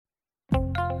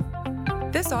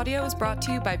This audio is brought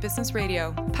to you by Business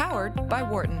Radio, powered by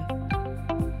Wharton.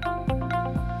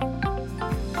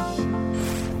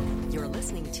 You're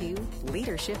listening to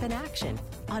Leadership in Action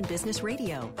on Business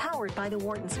Radio, powered by the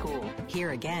Wharton School.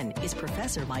 Here again is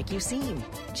Professor Mike Useem,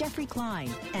 Jeffrey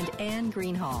Klein, and Anne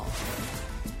Greenhall.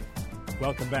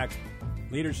 Welcome back.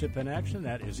 Leadership in Action,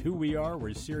 that is who we are.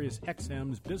 We're Sirius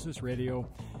XM's Business Radio,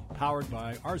 powered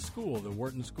by our school, the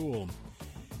Wharton School.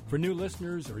 For new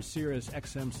listeners or Sirius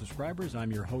XM subscribers, I'm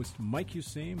your host, Mike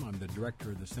Useem. I'm the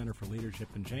director of the Center for Leadership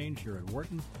and Change here at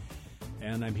Wharton.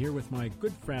 And I'm here with my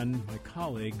good friend, my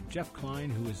colleague, Jeff Klein,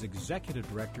 who is executive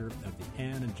director of the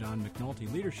Ann and John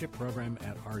McNulty Leadership Program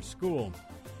at our school.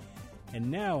 And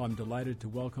now I'm delighted to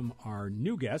welcome our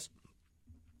new guest,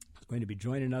 who's going to be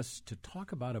joining us to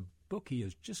talk about a book he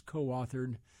has just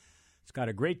co-authored. It's got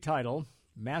a great title,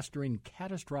 Mastering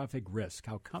Catastrophic Risk,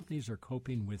 How Companies Are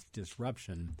Coping with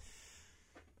Disruption.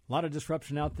 A lot of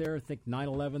disruption out there. Think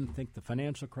 9/11, think the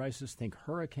financial crisis, think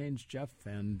hurricanes, Jeff,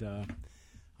 and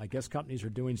I guess companies are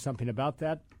doing something about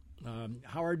that.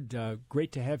 Howard,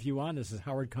 great to have you on. This is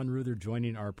Howard Kunreuther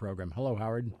joining our program. Hello,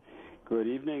 Howard. Good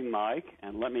evening, Mike.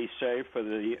 And let me say for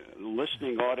the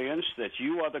listening audience that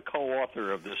you are the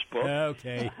co-author of this book.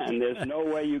 Okay. And there's no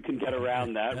way you can get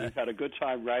around that. We've had a good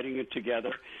time writing it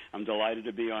together. I'm delighted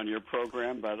to be on your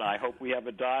program, but I hope we have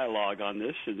a dialogue on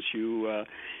this since you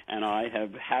and I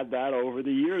have had that over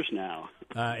the years now.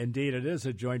 Indeed, it is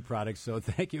a joint product. So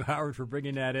thank you, Howard, for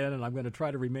bringing that in. And I'm going to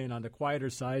try to remain on the quieter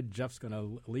side. Jeff's going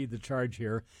to lead the charge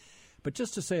here. But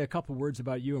just to say a couple words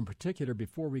about you in particular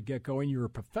before we get going, you're a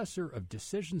professor of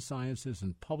decision sciences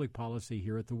and public policy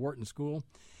here at the Wharton School.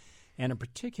 And in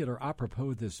particular,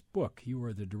 apropos this book, you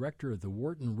are the director of the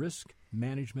Wharton Risk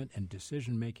Management and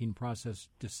Decision Processes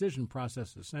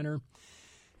Center.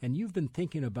 And you've been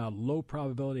thinking about low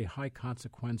probability, high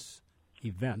consequence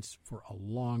events for a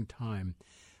long time,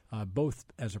 both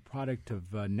as a product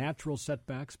of natural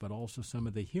setbacks, but also some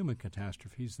of the human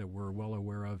catastrophes that we're well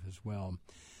aware of as well.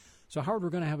 So, Howard, we're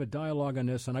going to have a dialogue on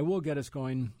this, and I will get us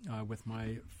going with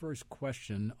my first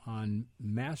question on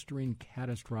mastering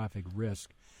catastrophic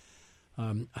risk.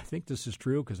 I think this is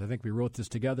true because I think we wrote this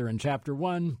together in Chapter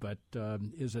 1, but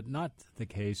is it not the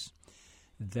case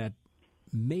that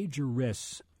major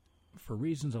risks, for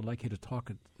reasons I'd like you to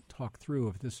talk through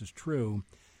if this is true,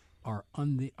 they're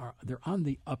on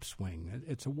the upswing?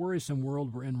 It's a worrisome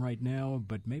world we're in right now,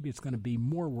 but maybe it's going to be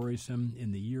more worrisome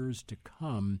in the years to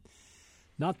come.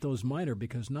 Not because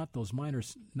of those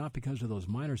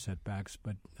minor setbacks,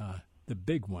 but the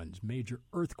big ones, major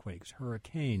earthquakes,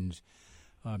 hurricanes,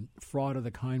 fraud of the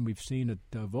kind we've seen at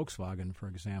Volkswagen, for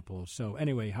example. So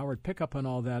anyway, Howard, pick up on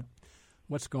all that.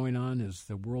 What's going on? Is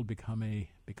the world becoming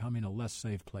a less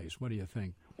safe place? What do you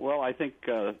think? Well, I think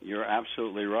you're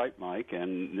absolutely right, Mike,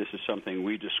 and this is something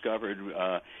we discovered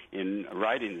in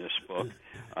writing this book,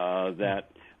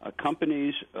 that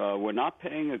companies were not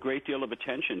paying a great deal of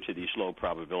attention to these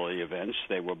low-probability events.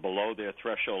 They were below their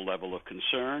threshold level of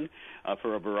concern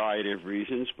for a variety of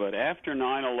reasons. But after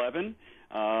 9/11,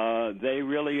 they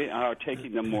really are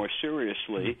taking them more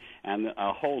seriously, and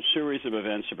a whole series of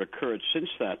events have occurred since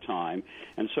that time.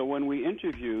 And so when we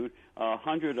interviewed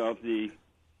 100 of the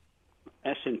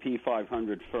S&P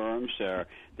 500 firms, their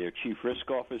chief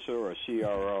risk officer or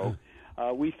CRO,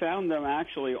 we found them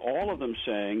actually, all of them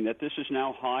saying that this is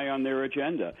now high on their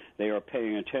agenda. They are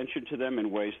paying attention to them in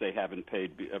ways they haven't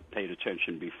paid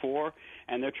attention before,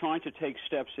 and they're trying to take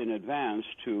steps in advance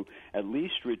to at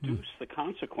least reduce the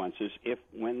consequences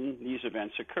when these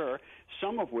events occur,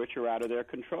 some of which are out of their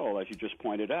control, as you just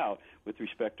pointed out, with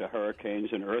respect to hurricanes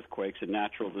and earthquakes and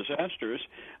natural disasters,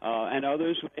 and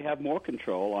others they have more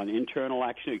control on internal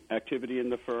activity in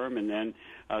the firm, and then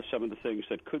some of the things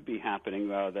that could be happening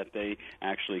that they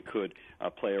actually could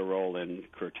play a role in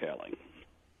curtailing.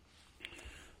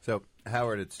 So,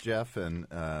 Howard, it's Jeff, and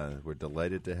we're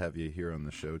delighted to have you here on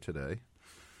the show today.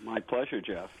 My pleasure,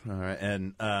 Jeff. All right,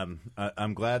 and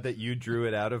I'm glad that you drew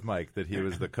it out of Mike that he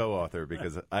was the co-author,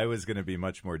 because I was going to be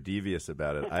much more devious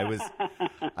about it.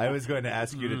 I was going to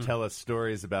ask you to tell us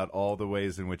stories about all the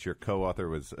ways in which your co-author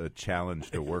was a challenge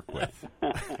to work with.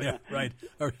 Yeah, right.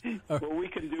 Well, we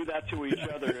can do that to each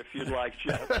other if you'd like,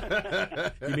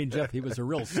 Jeff. You mean, Jeff, he was a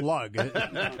real slug. And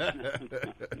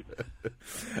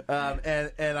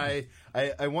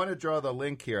I want to draw the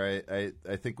link here.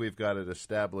 I think we've got it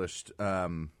established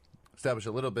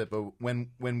a little bit, but when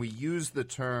we use the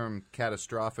term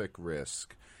catastrophic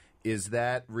risk, is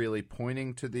that really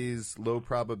pointing to these low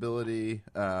probability,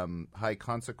 high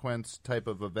consequence type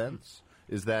of events?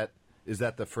 Is that Is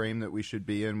that the frame that we should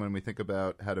be in when we think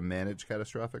about how to manage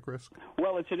catastrophic risk?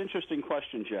 Well, it's an interesting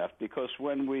question, Jeff, because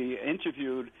when we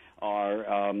interviewed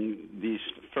these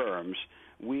firms,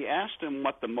 we asked them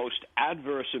what the most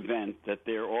adverse event that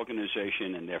their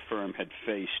organization and their firm had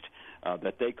faced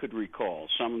that they could recall.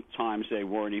 Sometimes they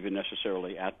weren't even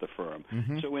necessarily at the firm.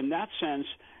 Mm-hmm. So in that sense,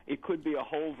 it could be a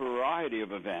whole variety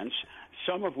of events,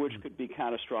 some of which could be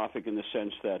catastrophic in the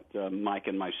sense that Mike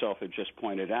and myself had just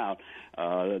pointed out,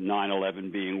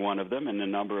 9/11 being one of them, and a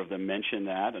number of them mentioned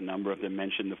that. A number of them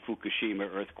mentioned the Fukushima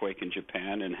earthquake in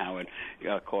Japan and how it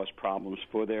caused problems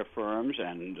for their firms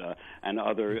and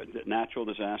other natural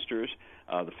disasters.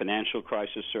 The financial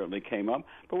crisis certainly came up.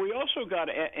 But we also got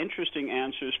interesting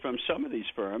answers from some of these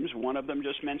firms. One of them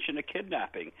just mentioned a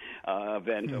kidnapping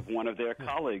event of one of their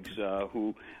colleagues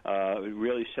who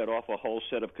really set off a whole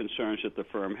set of concerns that the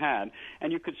firm had.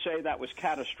 And you could say that was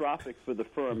catastrophic for the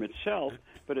firm itself,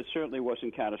 but it certainly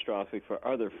wasn't catastrophic for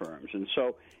other firms. And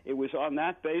so it was on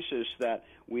that basis that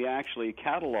we actually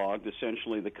cataloged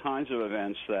essentially the kinds of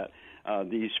events that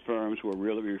these firms were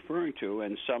really referring to,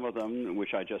 and some of them,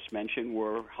 which I just mentioned,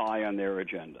 were high on their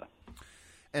agenda.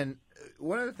 And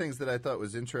one of the things that I thought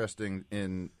was interesting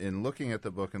in looking at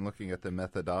the book and looking at the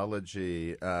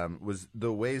methodology was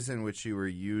the ways in which you were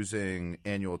using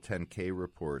annual 10K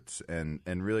reports and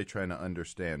really trying to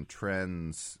understand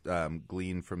trends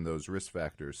gleaned from those risk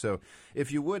factors. So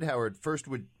if you would, Howard, first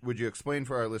would you explain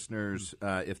for our listeners,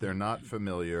 if they're not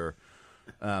familiar,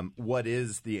 what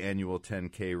is the annual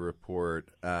 10K report,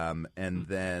 and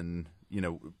then,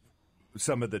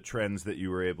 some of the trends that you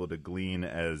were able to glean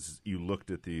as you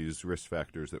looked at these risk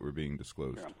factors that were being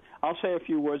disclosed? Sure. I'll say a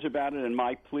few words about it, and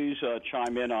Mike, please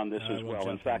chime in on this as well.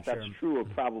 In fact, that's true of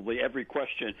probably every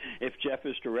question. If Jeff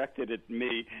is directed at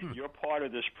me, you're part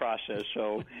of this process,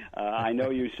 so I know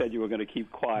you said you were going to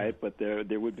keep quiet, but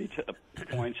there would be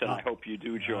points, and I hope you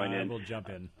do join in. We'll jump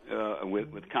in.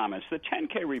 With comments. The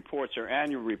 10K reports are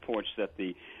annual reports that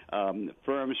the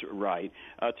firms write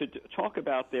to talk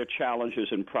about their challenges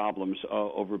and problems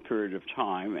over a period of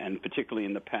time, and particularly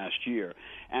in the past year.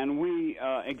 And we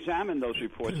examine those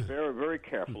reports very, very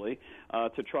carefully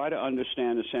to try to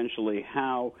understand essentially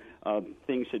how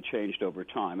things had changed over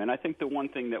time. And I think the one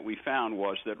thing that we found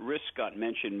was that risk got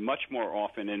mentioned much more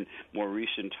often in more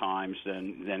recent times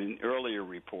than in earlier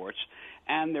reports.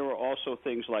 And there were also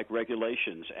things like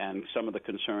regulations and some of the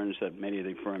concerns that many of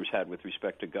the firms had with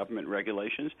respect to government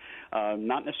regulations.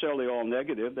 Not necessarily all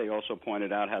negative. They also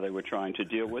pointed out how they were trying to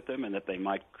deal with them and that they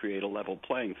might create a level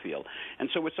playing field. And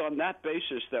so it's on that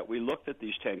basis that we looked at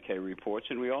these 10K reports,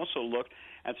 and we also looked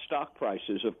at stock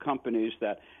prices of companies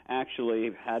that actually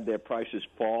had their prices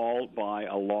fall by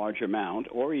a large amount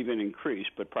or even increase,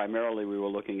 but primarily we were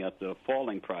looking at the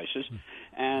falling prices,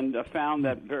 and found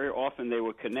that very often they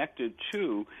were connected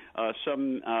to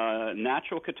some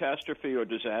natural catastrophe or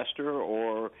disaster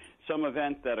or some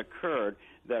event that occurred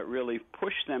that really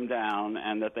pushed them down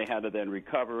and that they had to then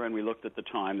recover, and we looked at the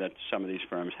time that some of these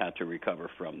firms had to recover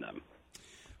from them.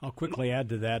 I'll quickly add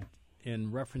to that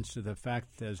in reference to the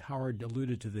fact, as Howard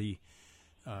alluded to, the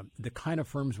kind of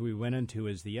firms we went into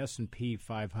is the S&P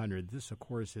 500. This, of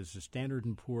course, is the Standard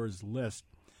 & Poor's list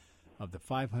of the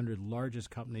 500 largest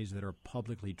companies that are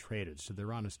publicly traded. So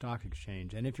they're on a stock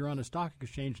exchange. And if you're on a stock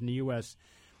exchange in the U.S.,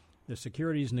 the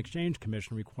Securities and Exchange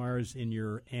Commission requires in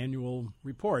your annual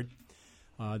report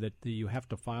that you have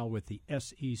to file with the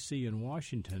SEC in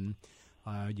Washington.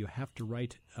 You have to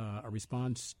write a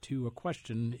response to a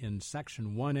question in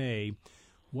Section 1A.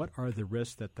 What are the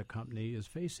risks that the company is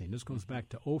facing? This goes back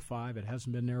to 2005. It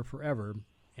hasn't been there forever,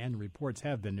 and reports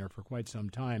have been there for quite some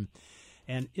time.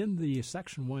 And in the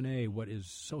Section 1A, what is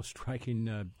so striking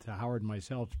to Howard and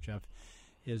myself, Jeff,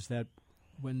 is that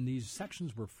when these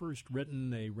sections were first written,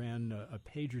 they ran a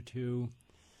page or two.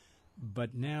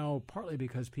 But now, partly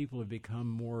because people have become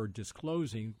more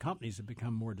disclosing, companies have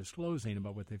become more disclosing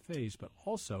about what they face, but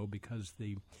also because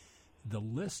the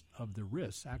list of the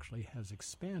risks actually has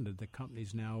expanded that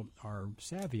companies now are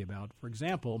savvy about. For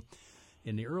example,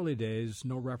 in the early days,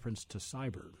 no reference to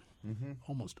cyber. Mm-hmm.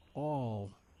 Almost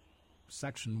all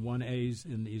Section 1As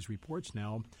in these reports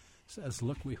now says,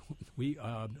 look, we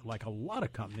like a lot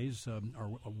of companies, are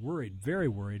worried, very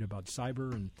worried about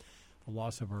cyber and the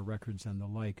loss of our records and the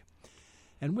like.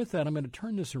 And with that, I'm going to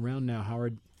turn this around now,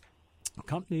 Howard.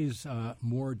 Companies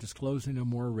more disclosing of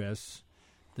more risks.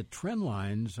 The trend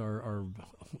lines are a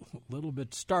little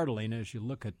bit startling as you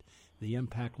look at the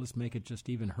impact. Let's make it just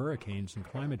even hurricanes and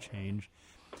climate change.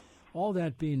 All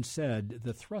that being said,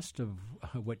 the thrust of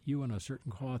what you and a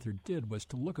certain co-author did was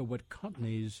to look at what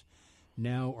companies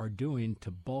now are doing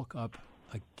to bulk up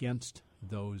against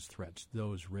those threats,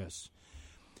 those risks.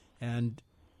 And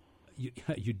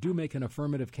you do make an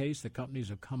affirmative case that companies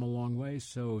have come a long way.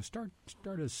 So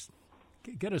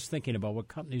get us thinking about what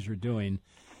companies are doing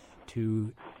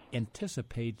to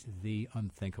anticipate the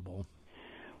unthinkable.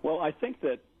 Well, I think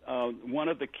that one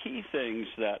of the key things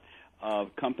that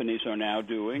companies are now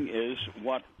doing is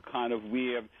what kind of we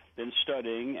have been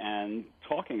studying and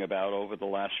talking about over the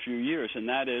last few years, and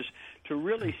that is to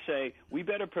really say we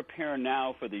better prepare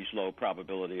now for these low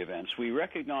probability events. We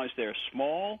recognize they're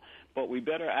small, but we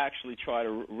better actually try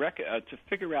to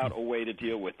figure out a way to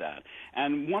deal with that.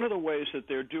 And one of the ways that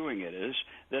they're doing it is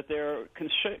that they're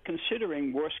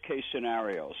considering worst-case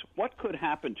scenarios. What could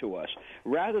happen to us?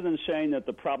 Rather than saying that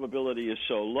the probability is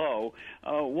so low,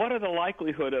 what are the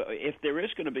likelihood, if there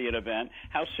is going to be an event,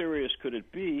 how serious could it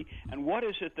be, and what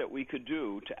is it that we could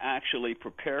do to actually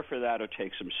prepare for that or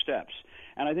take some steps?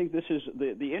 And I think this is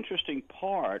the interesting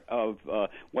part of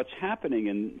what's happening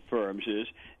in firms is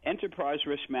enterprise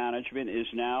risk management is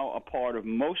now a part of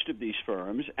most of these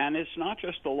firms, and it's not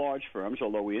just the large firms,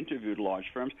 although we interviewed large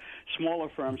firms. Smaller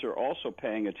firms are also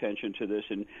paying attention to this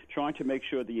and trying to make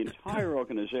sure the entire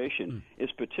organization is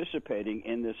participating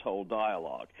in this whole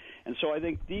dialogue. And so I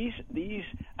think these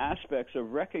aspects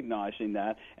of recognizing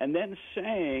that and then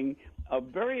saying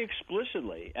very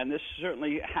explicitly, and this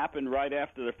certainly happened right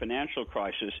after the financial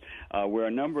crisis, where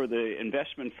a number of the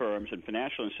investment firms and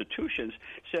financial institutions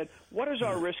said, what is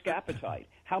our risk appetite?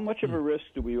 How much of a risk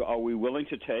are we willing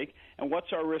to take, and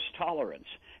what's our risk tolerance?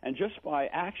 And just by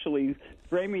actually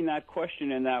framing that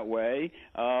question in that way,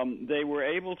 they were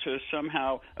able to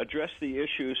somehow address the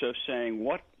issues of saying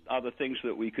what are the things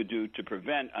that we could do to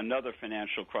prevent another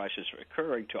financial crisis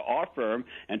occurring to our firm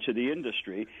and to the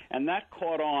industry, and that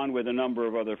caught on with a number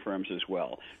of other firms as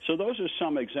well. So those are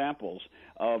some examples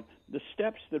of the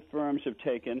steps that firms have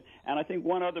taken. And I think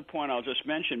one other point I'll just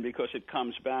mention, because it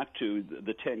comes back to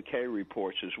the 10K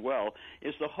reports as well,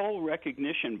 is the whole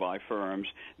recognition by firms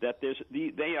that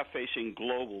they are facing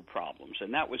global problems.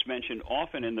 And that was mentioned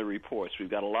often in the reports. We've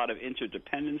got a lot of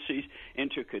interdependencies,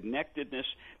 interconnectedness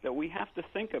that we have to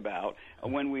think about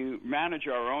when we manage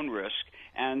our own risk.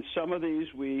 And some of these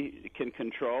we can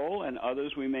control, and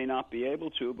others we may not be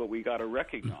able to, but we got to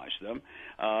recognize them.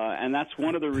 And that's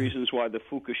one of the reasons why the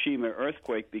Fukushima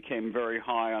earthquake became very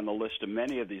high on the list of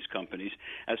many of these companies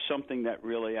as something that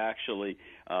really actually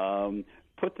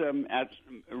put them at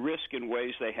risk in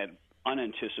ways they had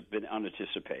been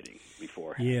unanticipating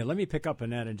before. Yeah, let me pick up on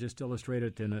that and just illustrate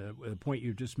it in a point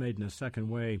you just made in a second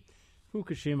way.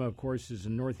 Fukushima, of course, is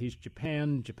in northeast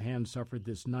Japan. Japan suffered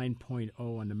this 9.0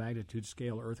 on the magnitude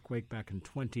scale earthquake back in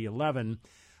 2011.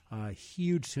 A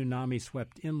huge tsunami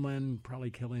swept inland, probably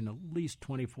killing at least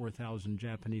 24,000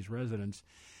 Japanese residents.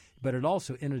 But it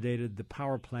also inundated the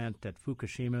power plant at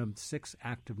Fukushima, 6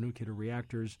 active nuclear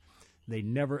reactors. They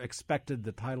never expected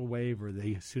the tidal wave or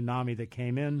the tsunami that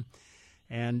came in.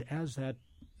 And as that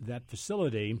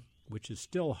facility, which is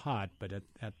still hot, but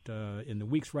in the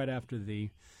weeks right after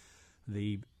the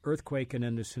earthquake and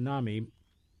then the tsunami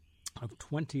of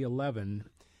 2011,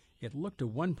 it looked at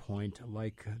one point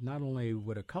like not only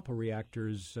would a couple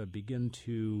reactors begin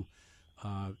to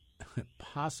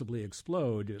possibly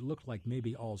explode, it looked like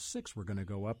maybe all 6 were going to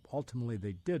go up. Ultimately,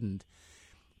 they didn't.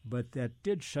 But that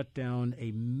did shut down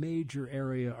a major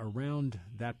area around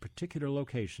that particular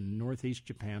location, northeast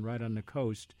Japan, right on the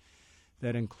coast,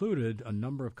 that included a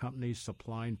number of companies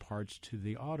supplying parts to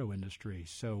the auto industry.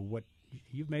 So what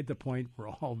you've made the point, we're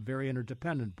all very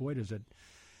interdependent. Boy, does it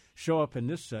show up in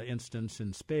this instance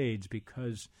in spades,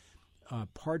 because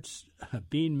parts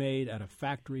being made at a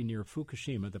factory near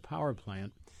Fukushima, the power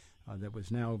plant, that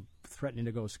was now threatening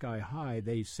to go sky high,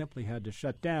 they simply had to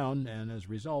shut down, and as a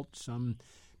result, some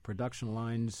production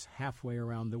lines halfway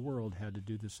around the world had to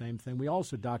do the same thing. We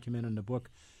also document in the book,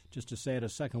 just to say it a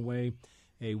second way,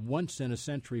 a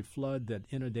once-in-a-century flood that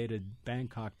inundated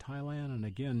Bangkok, Thailand, and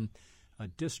again,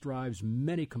 disk drives,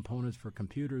 many components for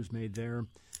computers made there.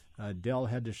 Dell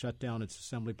had to shut down its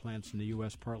assembly plants in the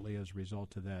U.S. partly as a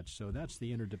result of that. So that's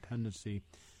the interdependency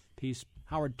piece.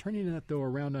 Howard, turning that, though,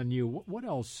 around on you, what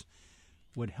else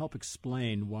would help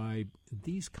explain why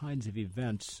these kinds of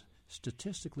events,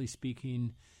 statistically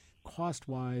speaking,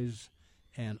 cost-wise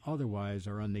and otherwise,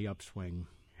 are on the upswing?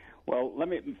 Well, let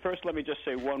me just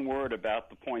say one word about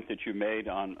the point that you made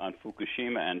on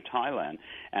Fukushima and Thailand,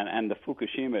 and the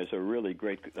Fukushima is a really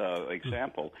great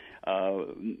example.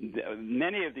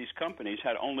 Many of these companies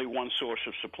had only one source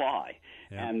of supply,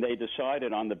 and they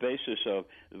decided on the basis of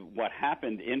what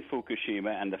happened in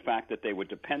Fukushima and the fact that they were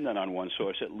dependent on one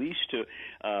source, at least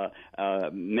to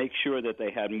make sure that they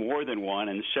had more than one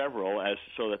and several,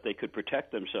 so that they could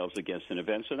protect themselves against an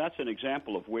event. So that's an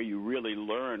example of where you really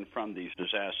learn from these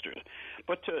disasters. disasters.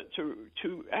 But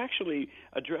to actually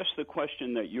address the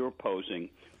question that you're posing,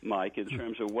 Mike, in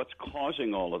terms of what's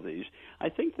causing all of these, I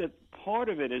think that part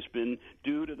of it has been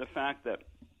due to the fact that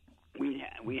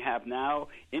we have now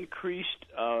increased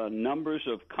numbers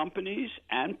of companies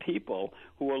and people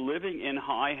who are living in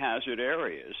high-hazard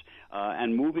areas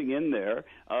and moving in there,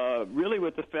 really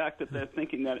with the fact that they're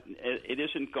thinking that it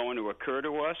isn't going to occur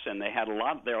to us, and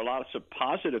there are a lot of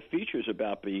positive features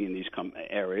about being in these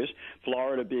areas.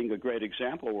 Florida being a great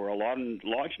example, where a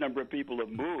large number of people have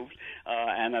moved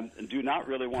and do not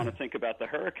really want to think about the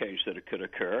hurricanes that could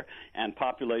occur, and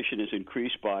population has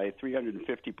increased by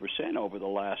 350% over the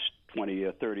last 20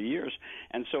 or 30 years.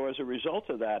 And so as a result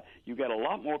of that, you get a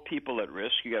lot more people at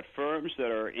risk. You got firms that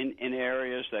are in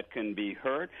areas that can be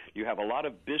hurt. You have a lot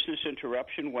of business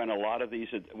interruption when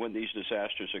these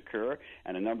disasters occur,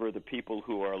 and a number of the people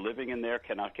who are living in there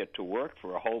cannot get to work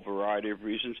for a whole variety of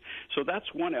reasons. So that's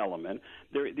one element.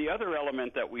 The other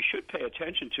element that we should pay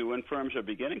attention to, and firms are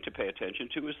beginning to pay attention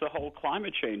to, is the whole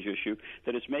climate change issue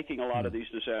that is making a lot of these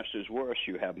disasters worse.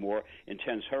 You have more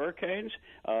intense hurricanes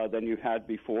than you had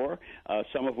before.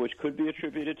 Some of which could be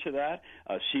attributed to that.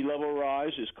 Sea level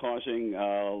rise is causing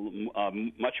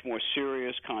much more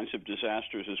serious kinds of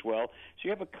disasters as well. So you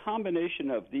have a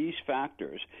combination of these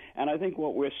factors. And I think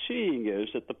what we're seeing is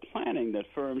that the planning that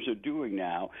firms are doing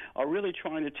now are really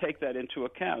trying to take that into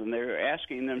account. And they're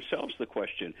asking themselves the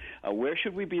question, where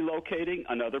should we be locating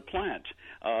another plant?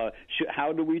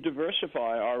 How do we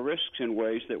diversify our risks in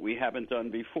ways that we haven't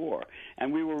done before?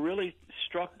 And we were really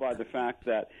struck by the fact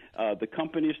that the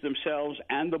companies themselves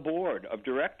and the board of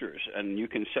directors, and you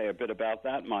can say a bit about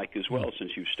that, Mike, as well,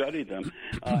 since you've studied them,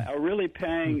 are really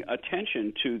paying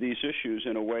attention to these issues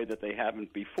in a way that they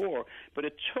haven't before. But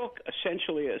it took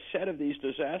essentially a set of these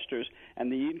disasters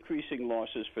and the increasing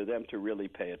losses for them to really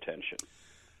pay attention.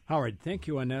 Howard, thank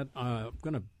you on that. I'm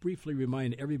going to briefly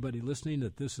remind everybody listening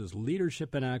that this is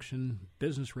Leadership in Action,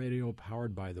 Business Radio,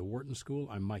 powered by the Wharton School.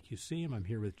 I'm Mike Useem. I'm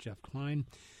here with Jeff Klein.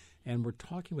 And we're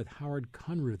talking with Howard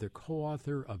Kunreuther, the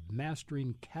co-author of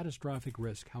Mastering Catastrophic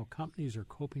Risk, How Companies Are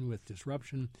Coping with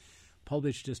Disruption,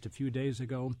 published just a few days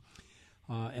ago.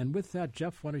 And with that,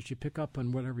 Jeff, why don't you pick up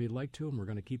on whatever you'd like to, and we're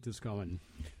going to keep this going.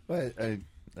 Well, it's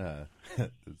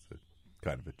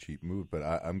kind of a cheap move, but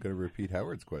I'm going to repeat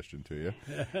Howard's question to you,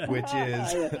 which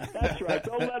is... That's right.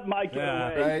 Don't let Mike get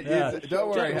away. Right? Yeah. Don't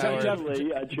worry,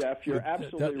 Howard. Jeff, you're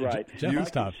absolutely right. Jeff, I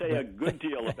can say a good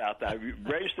deal about that. You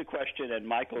raise the question, and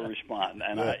Mike will respond.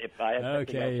 And if I have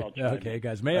something else, I'll chime in. Okay,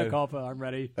 guys. Mea culpa. I'm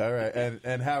ready. All right.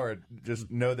 And Howard,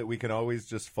 just know that we can always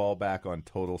just fall back on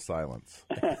total silence.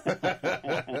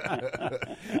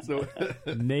 So,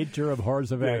 nature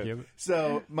abhors a vacuum.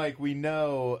 So, Mike, we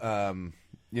know...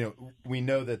 we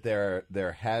know that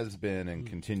there has been and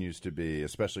continues to be,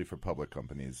 especially for public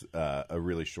companies, a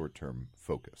really short-term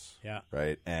focus. Yeah.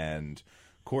 Right? And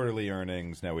quarterly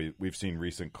earnings, now we've seen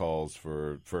recent calls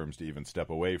for firms to even step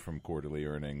away from quarterly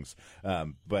earnings,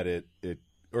 but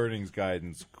earnings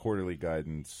guidance, quarterly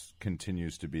guidance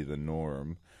continues to be the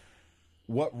norm.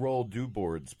 What role do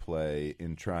boards play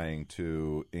in trying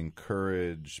to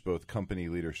encourage both company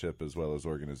leadership as well as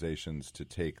organizations to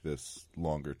take this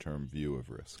longer-term view of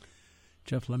risk?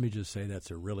 Jeff, let me just say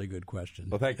that's a really good question.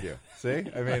 Well, thank you. See?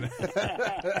 I mean...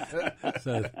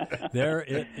 So there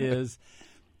it is.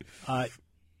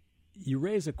 You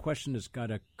raise a question that's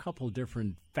got a couple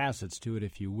different facets to it,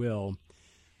 if you will.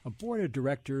 A board of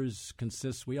directors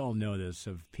consists, we all know this,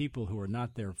 of people who are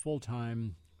not there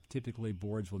full-time. Typically,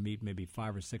 boards will meet maybe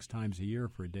 5 or 6 times a year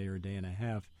for a day or a day and a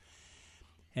half.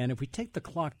 And if we take the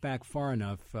clock back far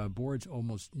enough, boards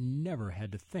almost never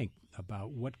had to think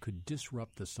about what could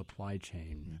disrupt the supply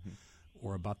chain,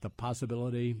 or about the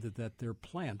possibility that their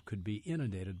plant could be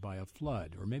inundated by a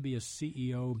flood, or maybe a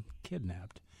CEO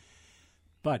kidnapped.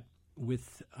 But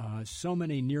with so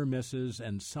many near misses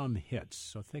and some hits,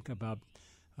 so think about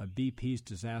BP's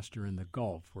disaster in the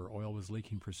Gulf, where oil was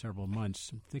leaking for several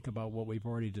months. Think about what we've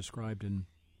already described in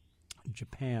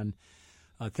Japan.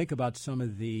 Think about some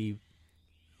of the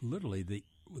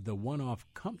one-off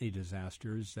company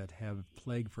disasters that have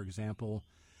plagued, for example,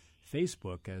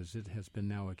 Facebook, as it has been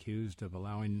now accused of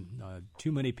allowing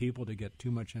too many people to get too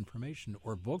much information,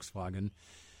 or Volkswagen,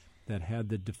 that had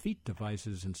the defeat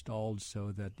devices installed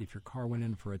so that if your car went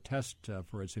in for a test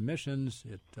for its emissions,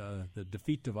 the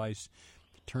defeat device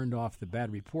turned off the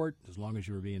bad report as long as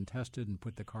you were being tested and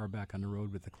put the car back on the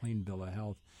road with a clean bill of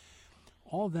health.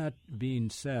 All that being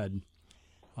said,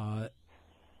 and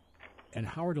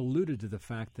Howard alluded to the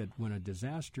fact that when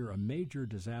a major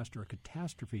disaster, a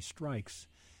catastrophe strikes,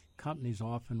 companies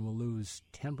often will lose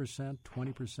 10%,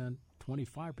 20%,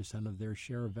 25% of their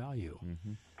share of value.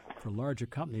 For larger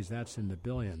companies, that's in the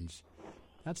billions.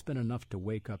 That's been enough to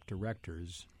wake up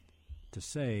directors to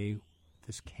say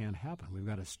this can't happen. We've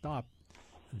got to stop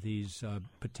these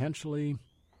potentially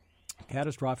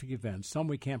catastrophic events. Some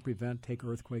we can't prevent. Take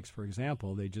earthquakes, for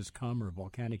example. They just come, or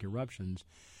volcanic eruptions.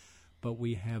 But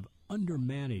we have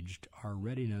undermanaged our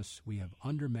readiness. We have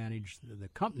undermanaged, the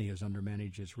company has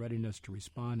undermanaged its readiness to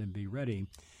respond and be ready.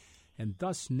 And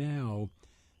thus now,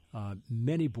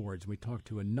 many boards, we talked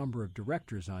to a number of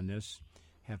directors on this,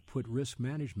 have put risk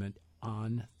management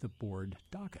on the board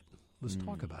docket. Let's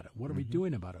talk about it. What are we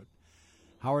doing about it?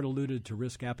 Howard alluded to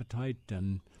risk appetite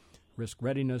and risk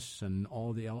readiness and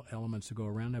all the elements that go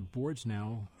around that. Boards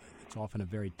now, it's often a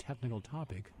very technical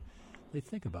topic. They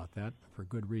think about that for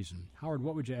good reason. Howard,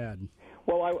 what would you add?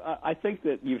 Well, I think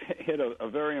that you've hit a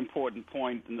very important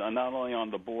point, not only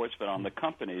on the boards but on the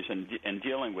companies and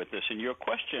dealing with this. And your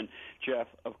question, Jeff,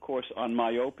 of course, on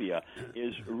myopia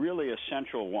is really a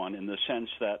central one in the sense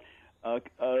that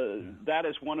that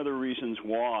is one of the reasons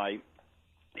why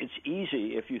it's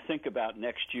easy if you think about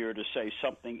next year to say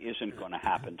something isn't going to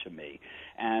happen to me.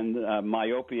 And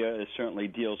myopia certainly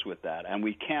deals with that. And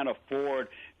we can't afford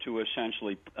to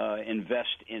essentially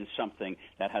invest in something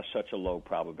that has such a low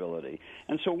probability.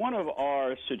 And so one of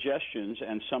our suggestions,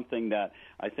 and something that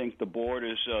I think the board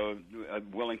is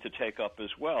willing to take up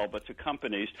as well, but to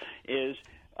companies, is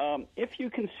if you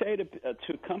can say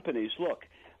to companies, look,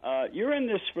 you're in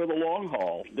this for the long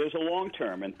haul. There's a long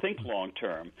term, and think long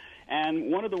term.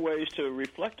 And one of the ways to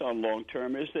reflect on long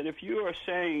term is that if you are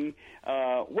saying,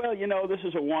 well, you know, this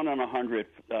is a 1 in 100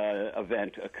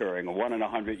 event occurring, a 1 in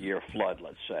 100 year flood,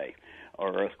 let's say,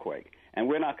 or earthquake, and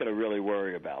we're not going to really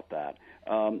worry about that.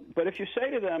 But if you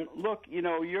say to them, look, you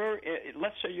know,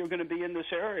 let's say you're going to be in this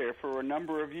area for a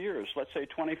number of years, let's say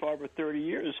 25 or 30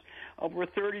 years, over a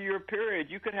 30-year period,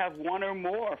 you could have one or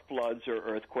more floods or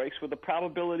earthquakes with a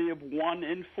probability of 1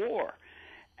 in 4.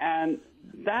 And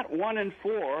that 1 in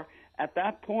 4 at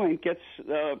that point gets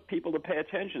people to pay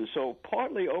attention. So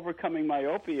partly overcoming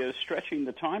myopia is stretching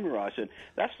the time horizon.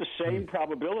 That's the same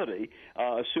probability,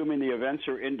 assuming the events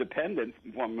are independent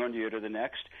from one year to the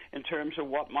next, in terms of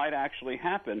what might actually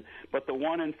happen. But the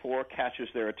 1 in 4 catches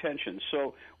their attention.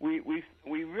 So we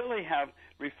really have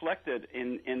reflected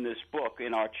in this book,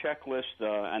 in our checklist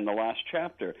and the last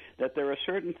chapter, that there are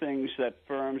certain things that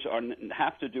firms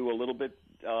have to do a little bit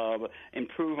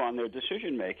improve on their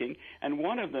decision making, and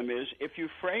one of them is if you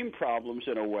frame problems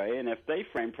in a way, and if they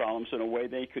frame problems in a way,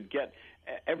 they could get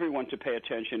everyone to pay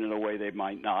attention in a way they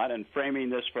might not. And framing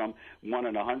this from 1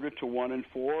 in 100 to 1 in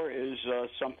 4 is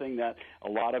something that a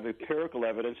lot of empirical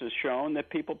evidence has shown that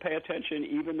people pay attention,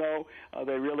 even though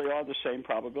they really are the same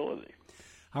probability.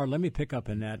 Howard, let me pick up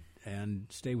on that and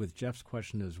stay with Jeff's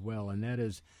question as well, and that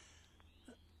is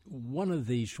one of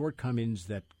the shortcomings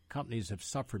that companies have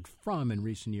suffered from in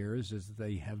recent years is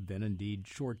they have been indeed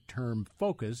short-term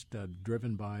focused,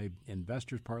 driven by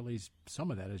investors partly.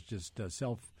 Some of that is just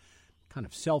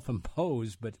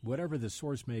self-imposed, but whatever the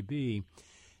source may be,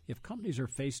 if companies are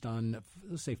focused on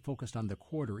the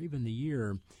quarter, even the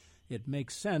year, it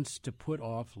makes sense to put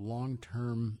off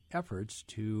long-term efforts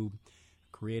to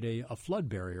create a flood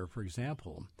barrier, for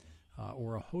example,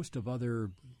 or a host of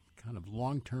other kind of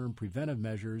long-term preventive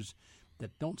measures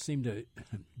that don't seem to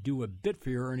do a bit for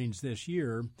your earnings this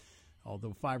year,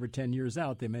 although 5 or 10 years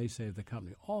out they may save the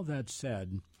company. All that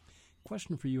said,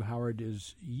 question for you, Howard,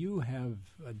 is you have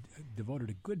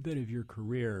devoted a good bit of your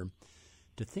career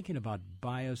to thinking about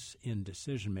bias in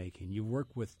decision-making. You work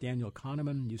with Daniel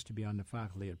Kahneman, used to be on the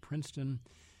faculty at Princeton.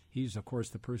 He's, of course,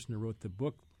 the person who wrote the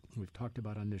book we've talked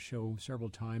about on this show several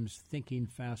times, Thinking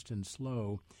Fast and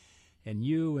Slow. And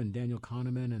you and Daniel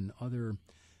Kahneman and other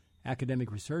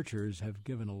academic researchers have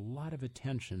given a lot of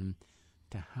attention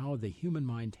to how the human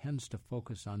mind tends to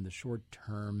focus on the short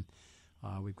term.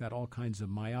 We've got all kinds of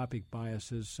myopic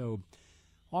biases. So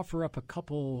offer up a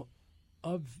couple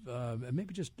of,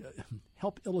 maybe just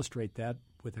help illustrate that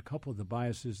with a couple of the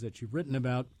biases that you've written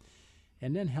about,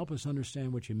 and then help us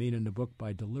understand what you mean in the book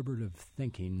by deliberative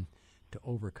thinking to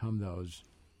overcome those.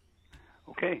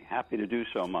 Okay, happy to do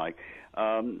so, Mike.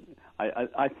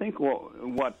 I think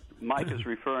what Mike is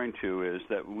referring to is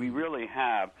that we really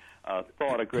have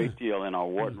thought a great deal in our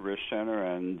Wharton Risk Center,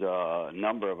 and a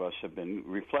number of us have been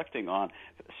reflecting on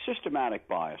systematic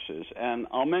biases. And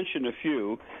I'll mention a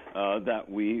few that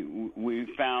we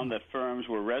found that firms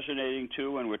were resonating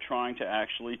to and were trying to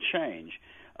actually change.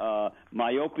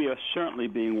 Myopia certainly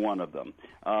being one of them.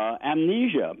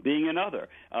 Amnesia being another.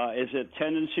 Is a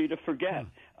tendency to forget.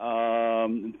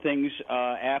 things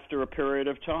after a period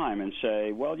of time and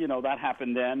say, well, that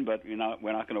happened then, but we're not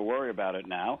going to worry about it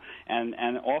now.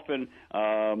 And often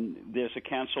there's a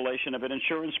cancellation of an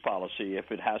insurance policy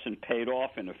if it hasn't paid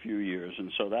off in a few years.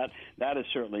 And so that is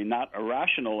certainly not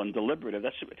irrational and deliberative.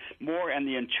 That's more on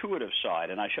the intuitive side.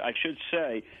 And I should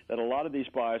say that a lot of these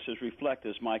biases reflect,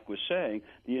 as Mike was saying,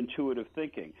 the intuitive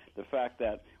thinking, the fact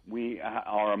that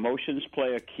our emotions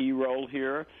play a key role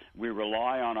here. We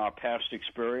rely on our past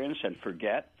experience and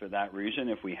forget for that reason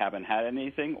if we haven't had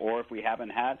anything, or if we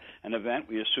haven't had an event,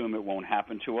 we assume it won't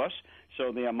happen to us.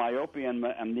 So the myopia and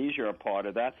amnesia are part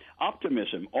of that.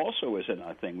 Optimism also is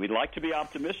a thing. We'd like to be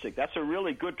optimistic. That's a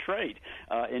really good trait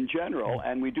in general,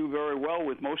 and we do very well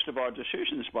with most of our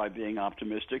decisions by being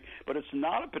optimistic, but it's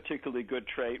not a particularly good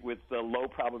trait with low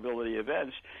probability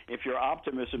events if your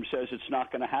optimism says it's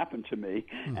not going to happen to me,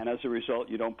 and as a result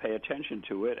you don't pay attention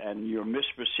to it, and you're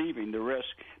misperceiving the risk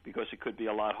because it could be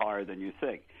a lot higher than you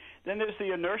think. Then there's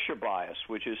the inertia bias,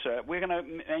 which is we're going to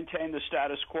maintain the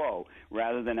status quo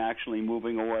rather than actually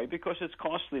moving away because it's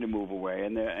costly to move away,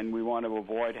 and we want to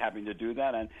avoid having to do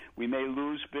that. And we may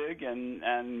lose big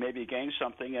and maybe gain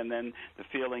something, and then the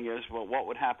feeling is, well, what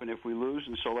would happen if we lose?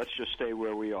 And so let's just stay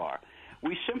where we are.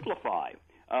 We simplify.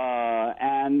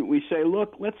 And we say,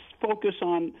 look, let's focus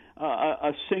on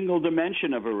a single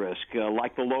dimension of a risk,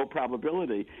 like the low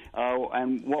probability.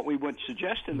 And what we would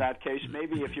suggest in that case,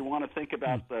 maybe if you want to think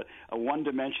about one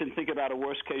dimension, think about a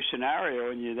worst-case scenario,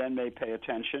 and you then may pay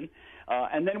attention.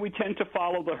 And then we tend to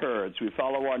follow the herds. We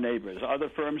follow our neighbors. Other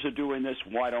firms are doing this.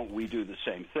 Why don't we do the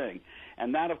same thing?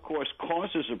 And that, of course,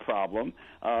 causes a problem,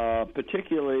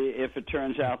 particularly if it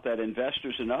turns out that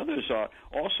investors and others are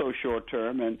also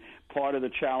short-term. And part of the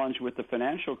challenge with the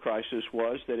financial crisis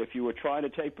was that if you were trying to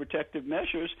take protective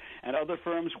measures and other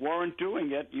firms weren't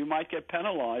doing it, you might get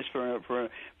penalized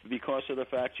because of the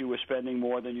fact you were spending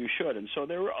more than you should. And so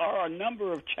there are a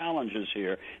number of challenges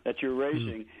here that you're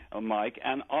raising, Mike,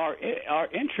 and our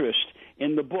interest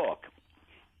in the book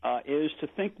is to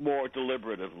think more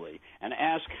deliberatively and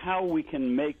ask how we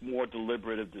can make more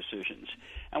deliberative decisions.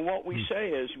 And what we say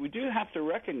is we do have to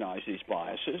recognize these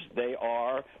biases. They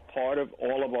are part of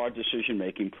all of our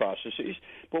decision-making processes,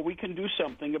 but we can do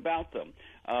something about them.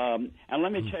 And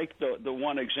let me take the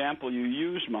one example you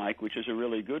used, Mike, which is a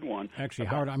really good one. Actually,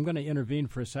 Howard, I'm going to intervene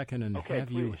for a second and have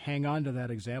please. you hang on to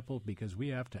that example because we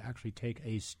have to actually take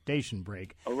a station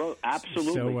break. Oh,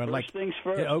 absolutely. So, first things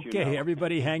first. Okay,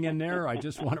 everybody hang in there. I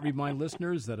just want to remind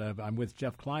listeners that I'm with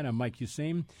Jeff Klein. I'm Mike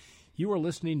Useem. You are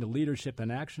listening to Leadership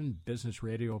in Action, business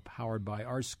radio powered by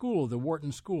our school, the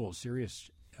Wharton School, Sirius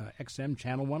XM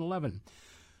Channel 111.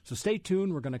 So stay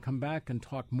tuned. We're going to come back and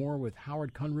talk more with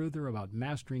Howard Kunreuther about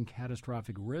mastering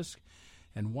catastrophic risk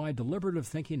and why deliberative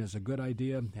thinking is a good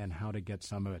idea and how to get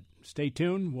some of it. Stay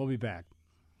tuned. We'll be back.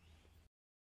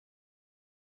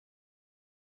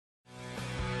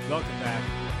 Welcome back.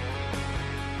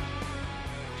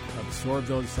 Absorb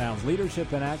those sounds.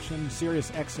 Leadership in Action,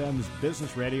 Sirius XM's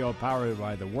business radio powered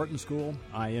by the Wharton School.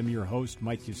 I am your host,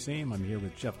 Mike Useem. I'm here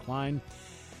with Jeff Klein.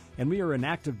 And we are in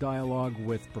active dialogue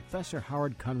with Professor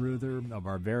Howard Kunreuther of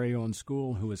our very own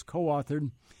school, who has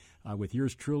co-authored with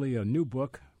yours truly a new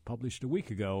book published a week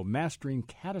ago, Mastering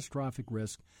Catastrophic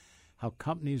Risk, How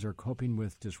Companies Are Coping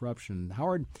with Disruption.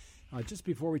 Howard, just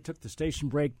before we took the station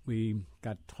break, we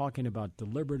got talking about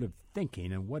deliberative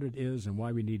thinking and what it is and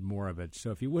why we need more of it.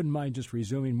 So if you wouldn't mind just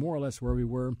resuming more or less where we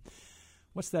were,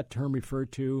 what's that term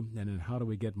referred to, and then how do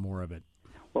we get more of it?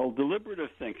 Well, deliberative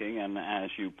thinking, and as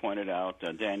you pointed out,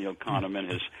 Daniel Kahneman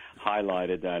has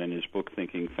highlighted that in his book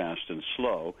Thinking Fast and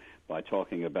Slow by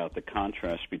talking about the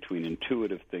contrast between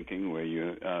intuitive thinking,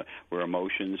 where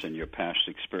emotions and your past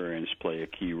experience play a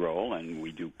key role, and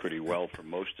we do pretty well for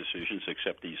most decisions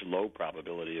except these low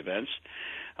probability events,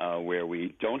 where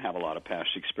we don't have a lot of past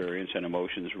experience and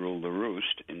emotions rule the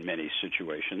roost in many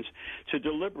situations, to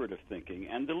deliberative thinking.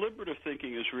 And deliberative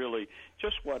thinking is really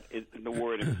just what the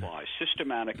word implies,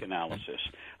 systematic analysis.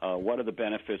 What are the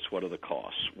benefits? What are the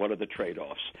costs? What are the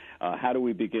trade-offs? How do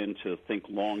we begin to think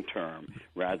long-term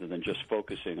rather than just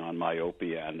focusing on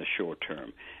myopia and the short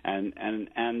term? And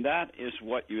that is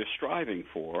what you're striving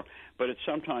for, but it's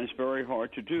sometimes very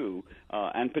hard to do,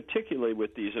 and particularly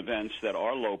with these events that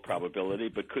are low probability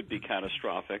but could be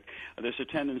catastrophic, there's a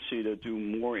tendency to do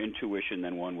more intuition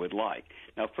than one would like.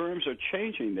 Now, firms are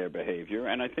changing their behavior,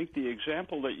 and I think the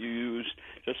example that you used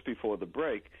just before the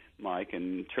break Mike,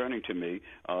 and turning to me,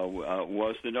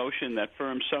 was the notion that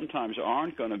firms sometimes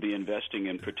aren't going to be investing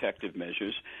in protective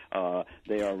measures.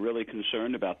 They are really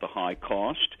concerned about the high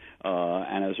cost,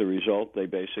 and as a result, they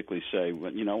basically say,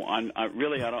 well,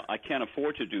 I can't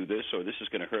afford to do this, or this is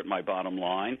going to hurt my bottom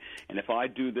line. And if I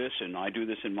do this, and I do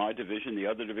this in my division, the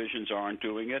other divisions aren't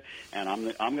doing it, and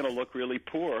I'm going to look really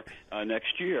poor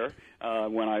next year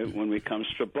when it comes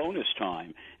to bonus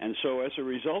time. And so as a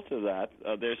result of that,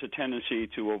 there's a tendency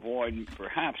to avoid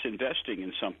perhaps investing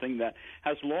in something that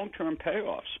has long-term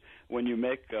payoffs when you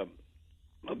make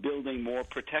a building more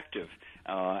protective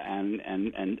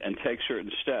and take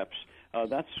certain steps.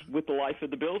 That's with the life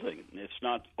of the building. It's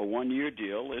not a one-year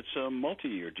deal. It's a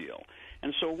multi-year deal.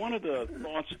 And so one of the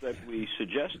thoughts that we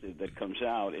suggested that comes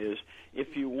out is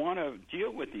if you want to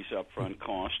deal with these upfront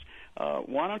costs,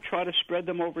 why not try to spread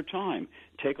them over time?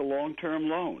 Take a long-term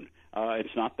loan.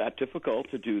 It's not that difficult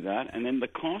to do that. And then the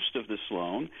cost of this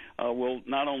loan will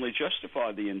not only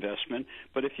justify the investment,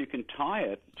 but if you can tie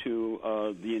it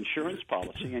to the insurance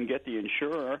policy and get the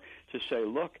insurer to say,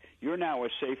 look, you're now a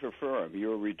safer firm.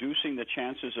 You're reducing the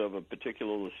chances of a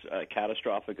particular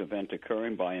catastrophic event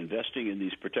occurring by investing in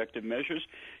these protective measures.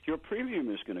 Your premium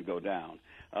is going to go down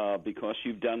because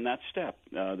you've done that step.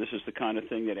 This is the kind of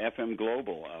thing that FM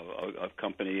Global, a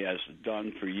company, has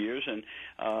done for years, and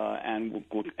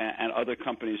other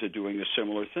companies are doing a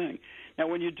similar thing. Now,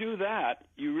 when you do that,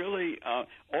 you really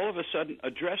all of a sudden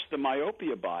address the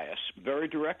myopia bias very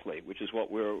directly, which is what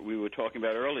we were talking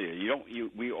about earlier.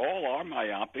 We all are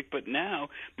myopic, but now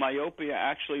myopia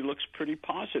actually looks pretty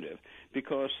positive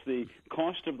because the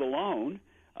cost of the loan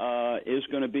is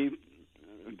going to be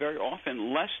very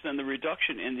often less than the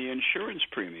reduction in the insurance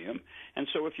premium. And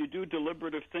so if you do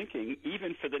deliberative thinking,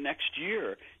 even for the next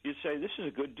year, you'd say this is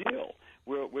a good deal.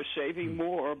 We're saving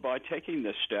more by taking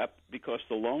this step because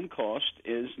the loan cost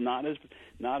is not as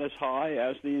high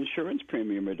as the insurance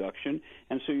premium reduction.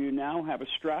 And so you now have a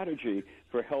strategy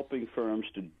for helping firms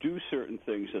to do certain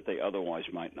things that they otherwise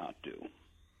might not do.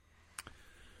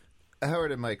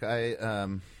 Howard and Mike,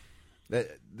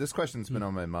 this question's been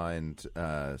on my mind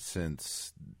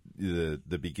since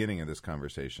the beginning of this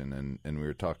conversation, and we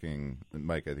were talking,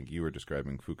 Mike, I think you were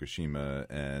describing Fukushima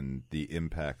and the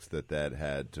impacts that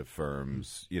had to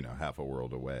firms, half a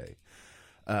world away.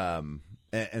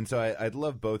 And so I'd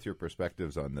love both your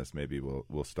perspectives on this. Maybe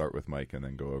we'll start with Mike and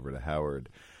then go over to Howard.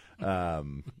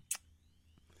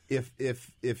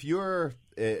 If you're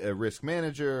a risk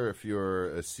manager, if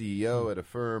you're a CEO at a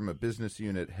firm, a business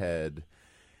unit head,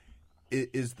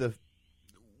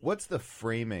 what's the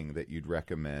framing that you'd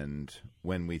recommend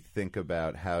when we think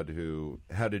about how to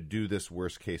do this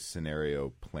worst case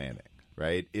scenario planning,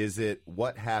 right? Is it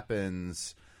what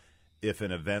happens if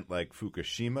an event like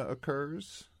Fukushima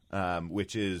occurs,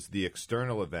 which is the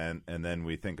external event, and then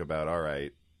we think about, all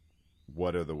right,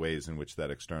 what are the ways in which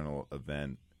that external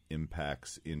event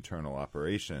impacts internal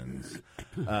operations,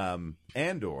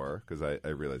 and or, because I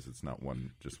realize it's not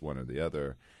just one or the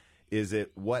other, is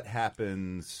it what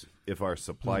happens if our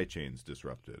supply chain's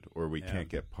disrupted or we can't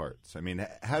get parts? I mean,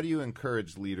 how do you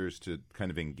encourage leaders to kind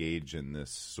of engage in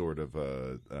this sort of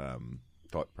a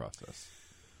thought process?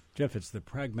 Jeff, it's the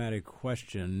pragmatic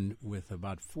question with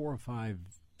about 4 or 5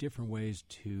 different ways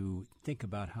to think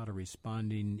about how to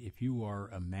responding if you are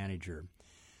a manager.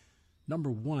 Number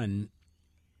one,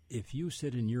 if you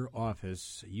sit in your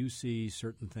office, you see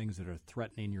certain things that are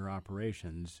threatening your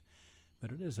operations.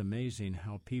 But it is amazing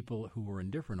how people who are in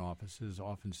different offices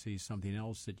often see something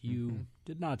else that you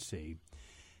did not see.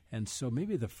 And so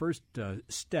maybe the first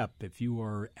step, if you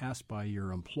are asked by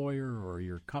your employer or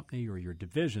your company or your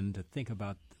division to think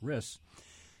about the risks,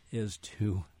 is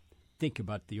to think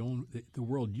about the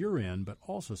world you're in, but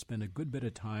also spend a good bit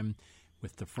of time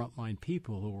with the frontline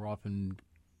people who are often,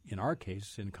 in our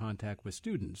case, in contact with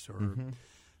students or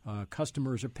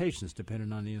customers or patients,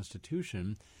 depending on the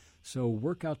institution. So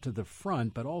work out to the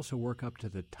front, but also work up to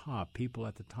the top. People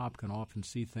at the top can often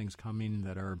see things coming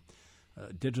that are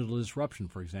digital disruption,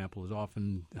 for example, is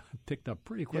often picked up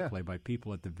pretty quickly by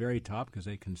people at the very top because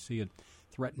they can see it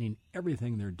threatening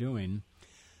everything they're doing.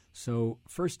 So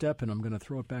first step, and I'm going to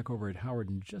throw it back over at Howard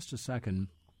in just a second,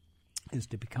 is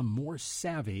to become more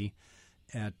savvy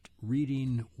at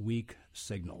reading weak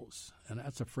signals. And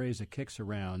that's a phrase that kicks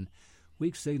around.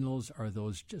 Weak signals are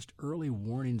those just early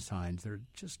warning signs. They're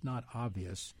just not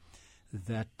obvious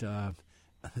that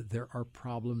there are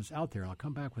problems out there. I'll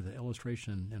come back with an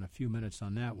illustration in a few minutes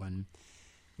on that one.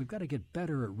 We've got to get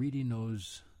better at reading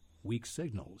those weak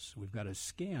signals. We've got to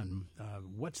scan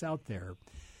what's out there.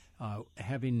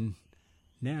 Having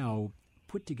now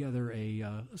put together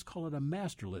let's call it a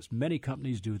master list. Many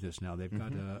companies do this now. They've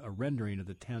got a rendering of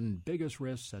the 10 biggest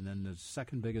risks and then the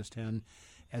second biggest 10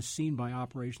 as seen by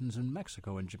operations in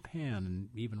Mexico and Japan and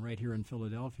even right here in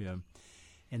Philadelphia.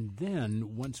 And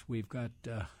then once we've got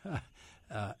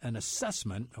an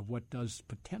assessment of what does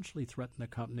potentially threaten the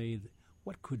company,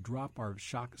 what could drop our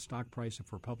stock price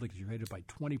if we're publicly traded by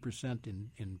 20%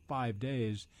 in 5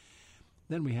 days,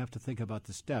 then we have to think about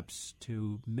the steps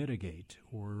to mitigate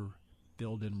or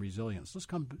build in resilience. Let's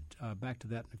come back to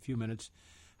that in a few minutes.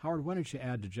 Howard, why don't you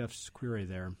add to Jeff's query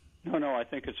there? No, I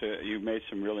think you made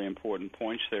some really important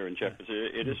points there, and Jeff,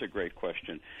 it is a great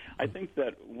question. I think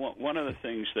that one of the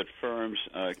things that firms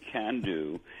can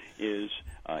do is,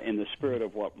 in the spirit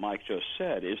of what Mike just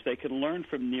said, is they can learn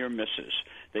from near misses.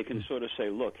 They can sort of say,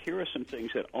 look, here are some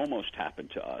things that almost happened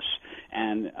to us,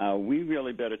 and we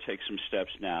really better take some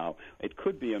steps now. It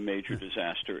could be a major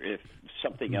disaster if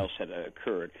something else had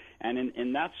occurred. And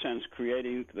in that sense,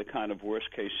 creating the kind of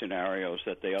worst-case scenarios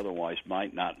that they otherwise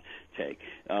might not take.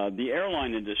 The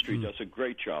airline industry does a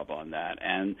great job on that,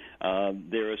 and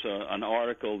there is an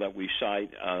article that we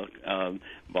cite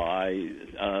by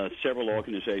several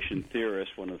organization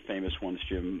theorists, one of the famous ones,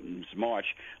 Jim March,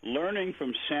 learning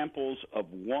from samples of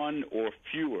one or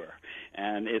fewer.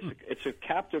 And it's a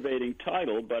captivating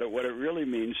title, but what it really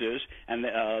means is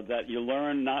that you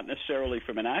learn not necessarily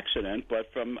from an accident,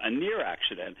 but from a near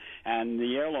accident. And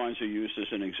the airlines are used as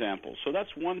an example. So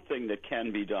that's one thing that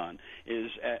can be done, is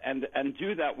and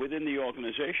do that within the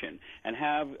organization and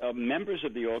have members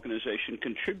of the organization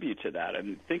contribute to that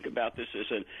and think about this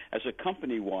as a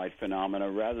company-wide phenomena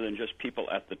rather than just people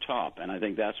at the top. And I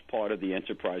think that's part of the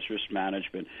enterprise risk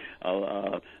management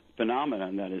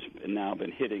phenomenon that has now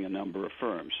been hitting a number of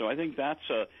firms. So I think that's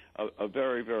a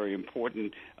very, very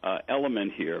important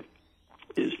element here,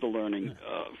 is the learning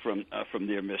from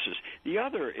their misses. The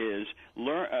other is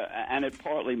learn, and it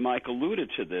partly Mike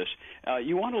alluded to this.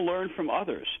 You want to learn from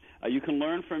others. You can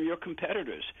learn from your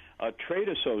competitors. Trade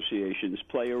associations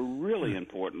play a really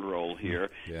important role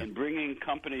here in bringing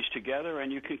companies together,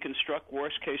 and you can construct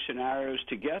worst-case scenarios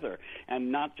together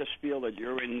and not just feel that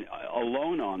you're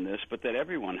alone on this, but that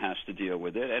everyone has to deal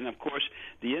with it. And, of course,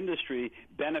 the industry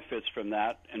benefits from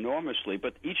that enormously,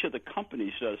 but each of the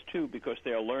companies does, too, because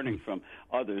they are learning from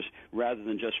others rather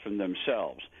than just from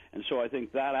themselves. And so I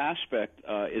think that aspect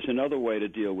is another way to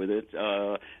deal with it.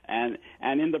 And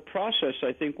in the process,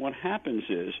 I think what happens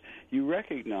is you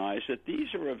recognize that these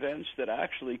are events that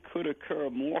actually could occur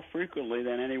more frequently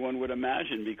than anyone would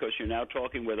imagine, because you're now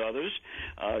talking with others,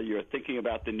 you're thinking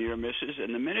about the near misses,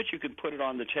 and the minute you can put it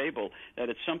on the table that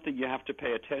it's something you have to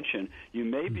pay attention, you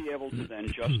may be able to then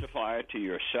justify it to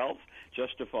yourself,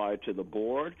 justify it to the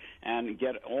board, and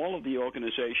get all of the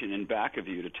organization in back of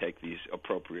you to take these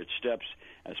appropriate steps,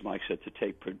 as Mike said, to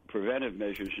take preventive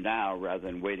measures now rather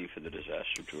than waiting for the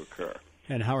disaster to occur.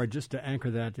 And Howard, just to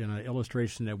anchor that in an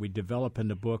illustration that we develop in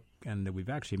the book and that we've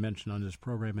actually mentioned on this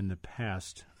program in the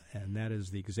past, and that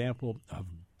is the example of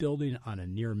building on a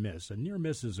near miss. A near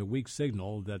miss is a weak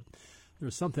signal that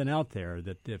there's something out there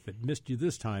that if it missed you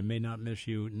this time, may not miss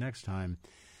you next time.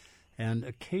 And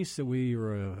a case that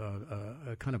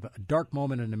a kind of a dark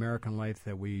moment in American life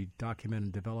that we document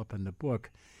and develop in the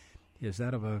book is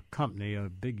that of a company, a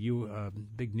big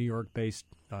New York-based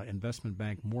investment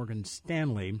bank, Morgan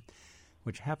Stanley,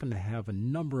 which happened to have a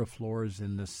number of floors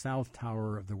in the South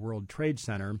Tower of the World Trade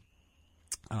Center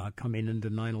coming into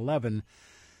 9/11.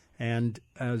 And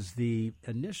as the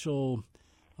initial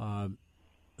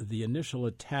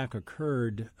attack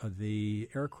occurred, the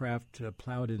aircraft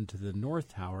plowed into the North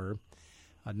Tower,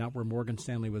 not where Morgan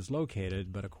Stanley was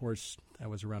located, but of course that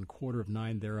was around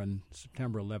 9:15 there on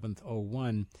September 11th,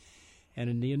 2001. And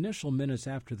in the initial minutes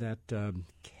after that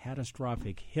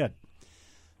catastrophic hit,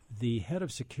 the head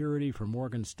of security for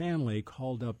Morgan Stanley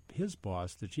called up his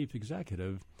boss, the chief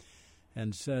executive,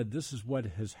 and said, this is what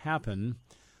has happened.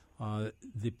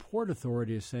 The Port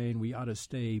Authority is saying we ought to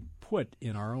stay put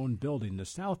in our own building, the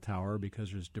South Tower,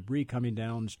 because there's debris coming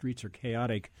down, streets are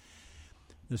chaotic.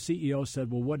 The CEO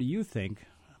said, well, what do you think?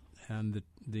 And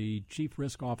the chief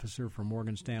risk officer for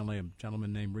Morgan Stanley, a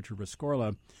gentleman named Richard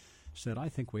Rescorla, said, I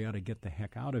think we ought to get the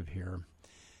heck out of here.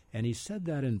 And he said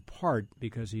that in part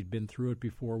because he'd been through it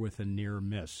before with a near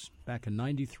miss. Back in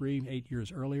 93, 8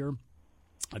 years earlier,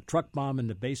 a truck bomb in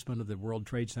the basement of the World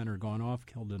Trade Center had gone off,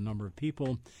 killed a number of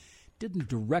people. Didn't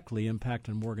directly impact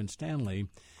on Morgan Stanley,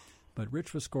 but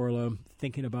Rich Rescorla,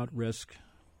 thinking about risk,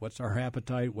 what's our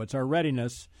appetite, what's our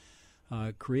readiness,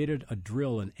 created a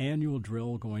drill, an annual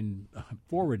drill going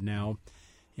forward now,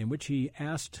 in which he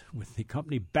asked, with the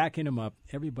company backing him up,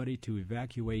 everybody to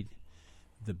evacuate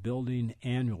the building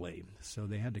annually. So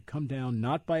they had to come down,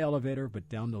 not by elevator, but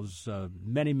down those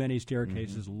many, many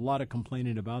staircases. A lot of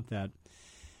complaining about that.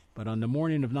 But on the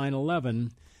morning of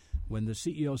 9/11, when the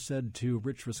CEO said to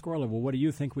Rich Rescorla, well, what do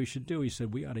you think we should do? He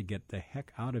said, we ought to get the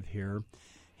heck out of here.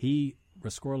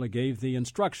 Rescorla gave the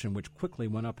instruction, which quickly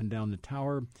went up and down the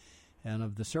tower. And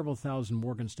of the several thousand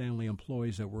Morgan Stanley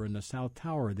employees that were in the South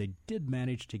Tower, they did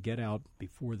manage to get out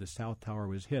before the South Tower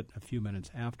was hit a few minutes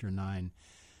after 9.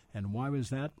 And why was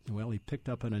that? Well, he picked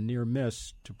up on a near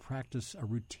miss to practice a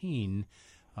routine,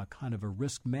 kind of a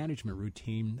risk management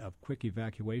routine of quick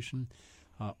evacuation.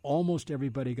 Almost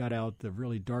everybody got out. The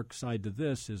really dark side to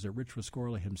this is that Rich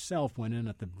Rescorla himself went in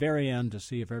at the very end to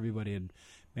see if everybody had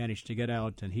managed to get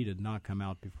out, and he did not come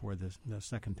out before the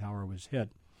second tower was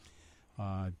hit.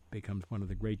 Becomes one of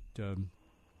the great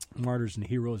martyrs and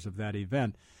heroes of that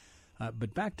event.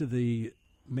 But back to the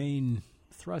main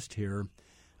thrust here,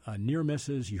 near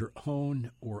misses, your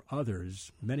own or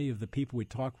others. Many of the people we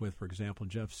talk with, for example,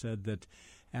 Jeff said that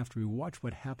after we watched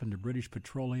what happened to British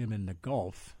Petroleum in the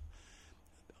Gulf,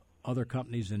 other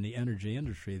companies in the energy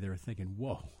industry, they're thinking,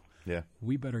 whoa,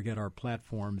 we better get our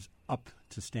platforms up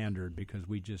to standard because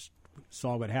we just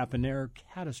saw what happened there.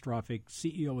 Catastrophic.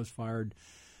 CEO was fired.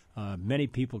 Many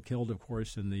people killed, of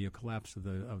course, in the collapse of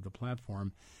the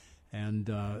platform. And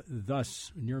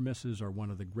thus, near misses are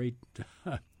one of the great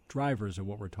drivers of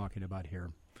what we're talking about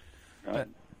here.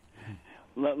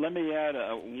 Let me add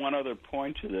one other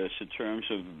point to this in terms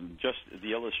of just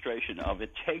the illustration of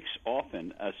it takes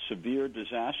often a severe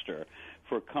disaster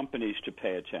for companies to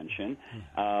pay attention.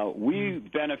 We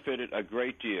benefited a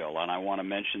great deal, and I want to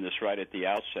mention this right at the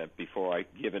outset before I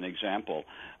give an example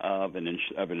of an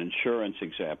insurance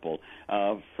example,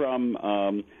 from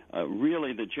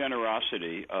really the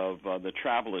generosity of the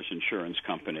Travelers Insurance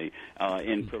Company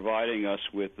in providing us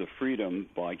with the freedom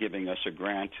by giving us a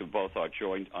grant to both our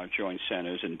joint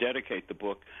centers and dedicate the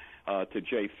book to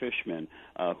Jay Fishman,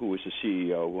 who was the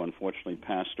CEO, who unfortunately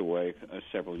passed away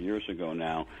several years ago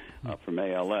now from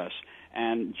ALS.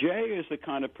 And Jay is the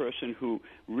kind of person who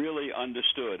really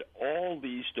understood all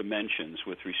these dimensions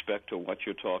with respect to what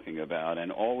you're talking about,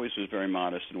 and always was very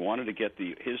modest and wanted to get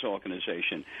his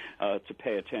organization to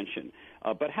pay attention.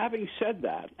 But having said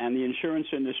that, and the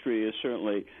insurance industry is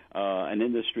certainly an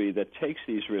industry that takes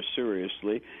these risks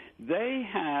seriously, they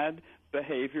had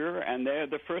behavior, and they're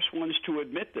the first ones to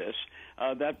admit this,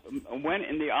 that went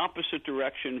in the opposite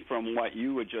direction from what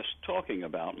you were just talking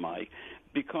about, Mike,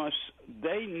 because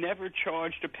they never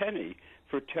charged a penny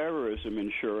for terrorism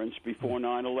insurance before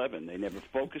 9/11. They never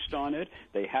focused on it.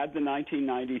 They had the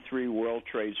 1993 World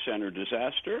Trade Center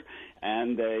disaster,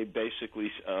 and they basically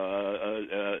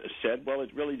said, well,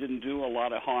 it really didn't do a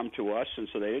lot of harm to us, and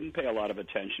so they didn't pay a lot of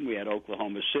attention. We had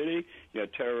Oklahoma City, you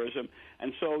had terrorism,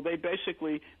 and so they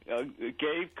basically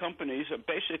gave companies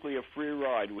basically a free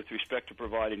ride with respect to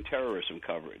providing terrorism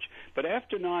coverage. But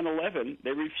after 9/11,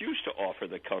 they refused to offer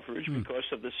the coverage because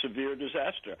of the severe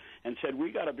disaster, and said,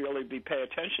 we got to really pay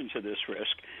attention to this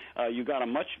risk. You got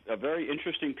a very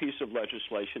interesting piece of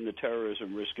legislation, the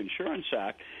Terrorism Risk Insurance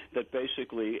Act, that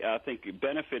basically I think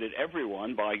benefited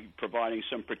everyone by providing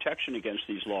some protection against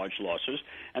these large losses,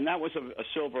 and that was a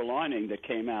silver lining that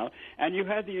came out. And you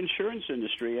had the insurance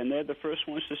industry, and they're the first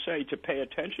ones to say to pay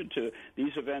attention to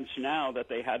these events now that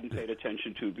they hadn't paid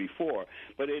attention to before.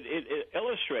 But it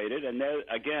illustrated, and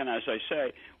again, as I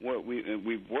say,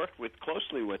 we've worked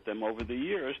closely with them over the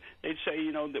years. They'd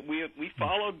say, that we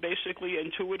followed basically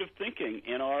intuitive thinking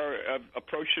in our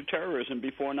approach to terrorism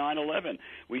before 9/11.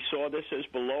 We saw this as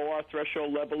below our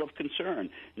threshold level of concern.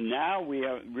 Now we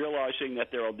are realizing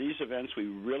that there are these events we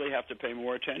really have to pay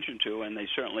more attention to, and they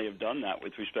certainly have done that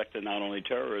with respect to not only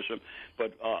terrorism,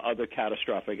 but other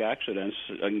catastrophic accidents,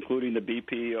 including the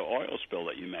BP oil spill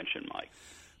that you mentioned, Mike.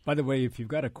 By the way, if you've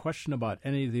got a question about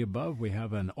any of the above, we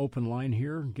have an open line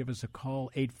here. Give us a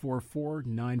call,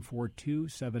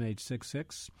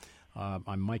 844-942-7866.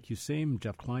 I'm Mike Useem.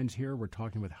 Jeff Klein's here. We're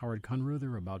talking with Howard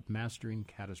Kunreuther about mastering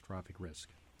catastrophic risk.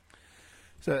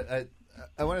 So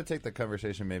I want to take the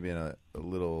conversation maybe in a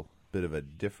little bit of a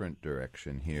different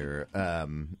direction here.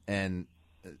 And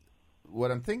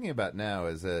what I'm thinking about now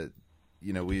is that,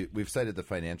 we've cited the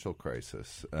financial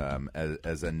crisis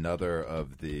as another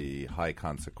of the high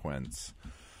consequence,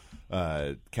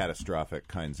 catastrophic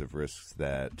kinds of risks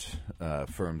that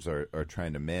firms are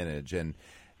trying to manage. And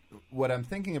what I'm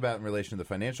thinking about in relation to the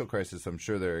financial crisis, I'm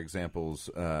sure there are examples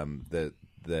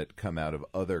that come out of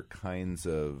other kinds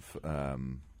of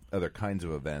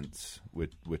events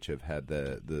which have had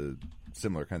the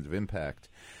similar kinds of impact,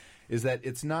 is that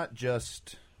it's not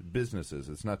just businesses,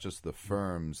 it's not just the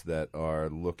firms that are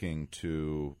looking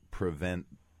to prevent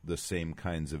the same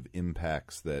kinds of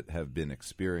impacts that have been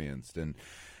experienced. And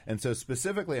so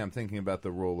specifically, I'm thinking about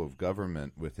the role of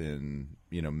government within,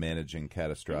 managing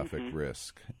catastrophic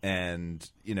risk. And,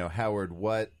 Howard,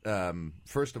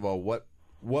 first of all,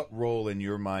 what role in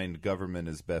your mind government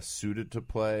is best suited to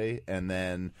play? And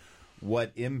then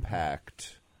what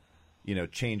impact,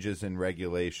 changes in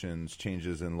regulations,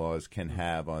 changes in laws can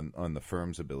have on the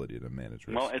firm's ability to manage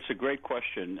risk? Well, it's a great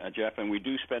question, Jeff, and we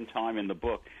do spend time in the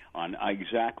book on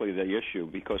exactly the issue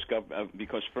because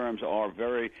firms are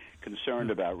very concerned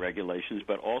about regulations,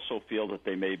 but also feel that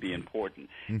they may be important.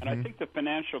 And I think the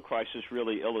financial crisis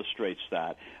really illustrates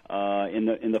that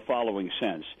in the following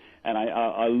sense. And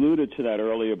I alluded to that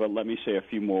earlier, but let me say a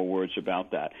few more words about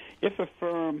that. If a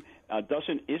firm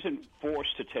isn't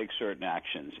forced to take certain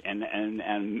actions and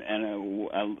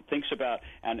thinks about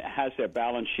and has their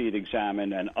balance sheet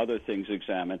examined and other things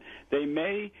examined, they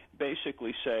may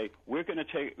basically say we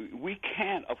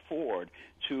can't afford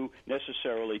to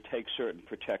necessarily take certain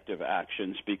protective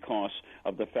actions because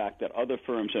of the fact that other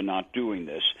firms are not doing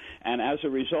this. And as a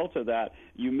result of that,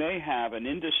 you may have an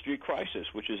industry crisis,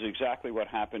 which is exactly what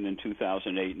happened in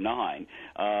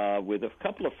 2008-9 with a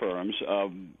couple of firms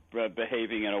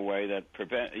behaving in a way that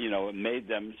made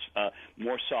them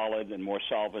more solid and more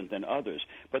solvent than others.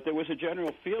 But there was a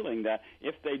general feeling that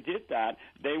if they did that,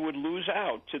 they would lose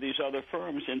out to these other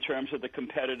firms in terms of the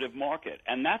competitive market.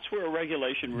 And that's where a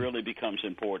regulation really becomes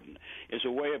important, is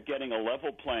a way of getting a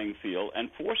level playing field and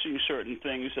forcing certain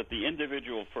things that the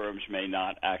individual firms may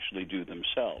not actually do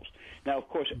themselves. Now, of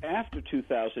course, after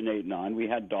 2008-9, we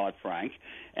had Dodd-Frank,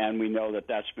 and we know that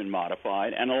that's been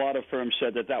modified. And a lot of firms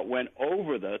said that went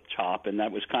over the top, and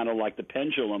that was kind of like the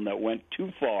pendulum that went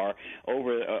too far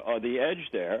over the edge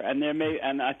there. And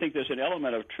I think there's an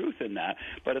element of truth in that.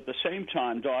 But at the same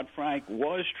time, Dodd-Frank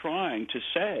was trying to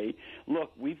say,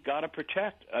 look, we've got to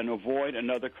protect and avoid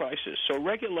another crisis. So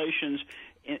regulations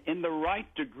in the right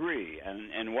degree,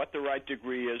 and what the right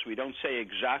degree is, we don't say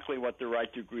exactly what the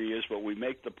right degree is, but we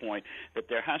make the point that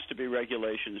there has to be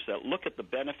regulations that look at the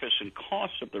benefits and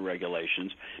costs of the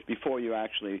regulations before you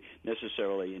actually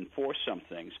necessarily enforce some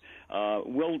things,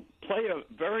 will play a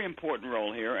very important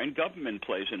role here, and government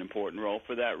plays an important role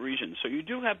for that reason. So you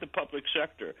do have the public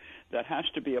sector that has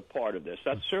to be a part of this.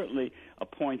 That's certainly a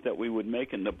point that we would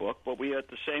make in the book, but we at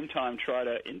the same time try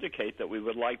to indicate that we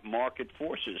would like market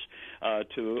forces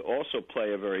to also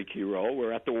play a very key role.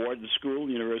 We're at the Wharton School,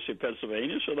 University of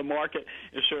Pennsylvania, so the market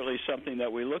is certainly something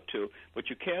that we look to, but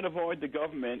you can't avoid the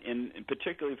government,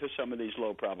 particularly for some of these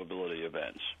low-probability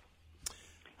events.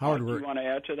 Howard, do you want to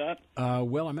add to that?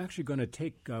 Well, I'm actually going to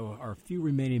take our few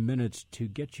remaining minutes to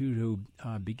get you to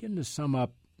begin to sum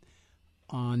up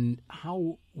on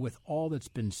how, with all that's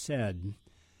been said,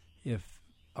 if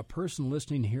a person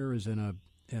listening here is in a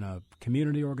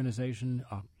community organization,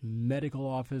 a medical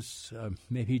office,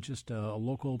 maybe just a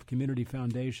local community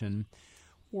foundation,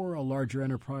 or a larger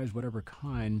enterprise, whatever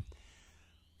kind,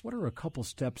 what are a couple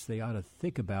steps they ought to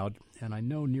think about? And I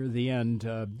know near the end,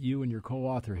 you and your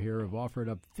co-author here have offered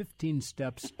up 15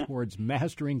 steps towards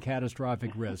mastering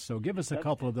catastrophic risk. So give us a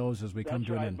couple of those as we come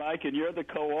to an end. Mike, and you're the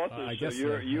co-author, so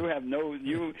you have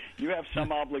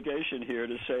some obligation here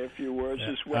to say a few words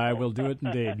as well. I will do it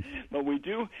indeed. But we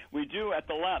do at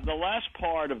the last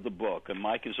part of the book, and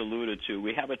Mike has alluded to,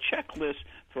 we have a checklist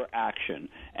for action.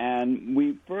 And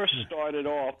we first started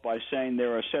off by saying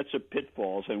there are sets of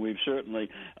pitfalls, and we've certainly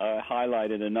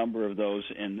highlighted a number of those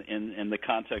in the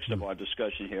context of our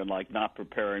discussion here, like not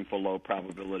preparing for low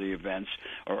probability events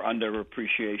or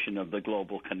underappreciation of the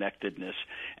global connectedness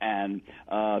and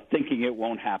thinking it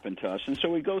won't happen to us. And so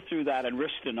we go through that, and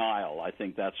risk denial, I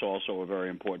think that's also a very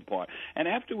important part. And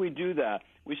after we do that,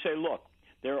 we say, look,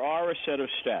 there are a set of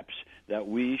steps that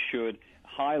we should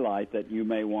highlight that you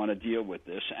may want to deal with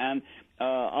this. And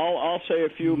I'll say a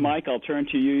few, Mike. I'll turn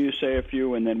to you. You say a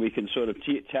few, and then we can sort of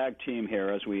tag team here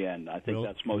as we end. I think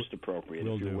that's most appropriate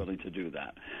if you're willing to do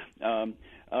that.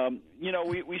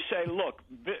 We say, look,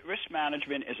 risk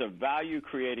management is a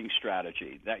value-creating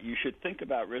strategy, that you should think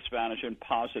about risk management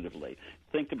positively,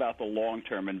 think about the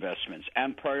long-term investments,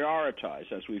 and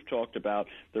prioritize, as we've talked about,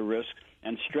 the risk,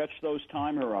 and stretch those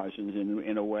time horizons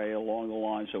in a way along the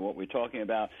lines of what we're talking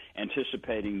about,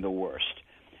 anticipating the worst.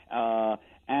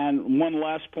 And one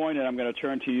last point, and I'm going to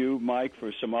turn to you, Mike,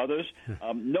 for some others.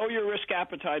 Know your risk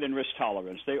appetite and risk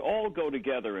tolerance. They all go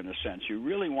together in a sense. You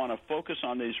really want to focus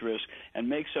on these risks and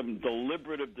make some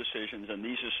deliberative decisions, and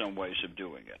these are some ways of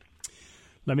doing it.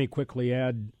 Let me quickly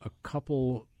add a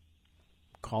couple,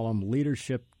 call them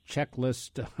leadership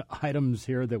checklist items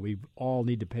here that we all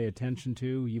need to pay attention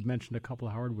to. You've mentioned a couple,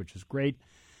 Howard, which is great.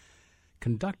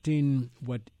 Conducting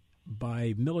what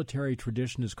by military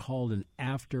tradition is called an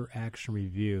after-action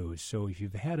review. So if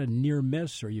you've had a near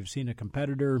miss or you've seen a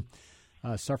competitor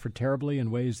suffer terribly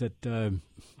in ways that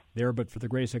there but for the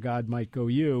grace of God might go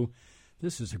you,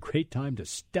 this is a great time to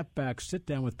step back, sit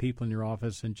down with people in your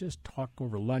office, and just talk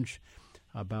over lunch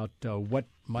about what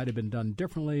might have been done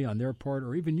differently on their part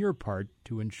or even your part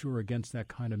to ensure against that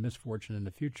kind of misfortune in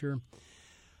the future.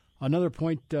 Another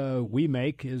point we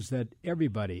make is that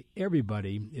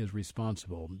everybody is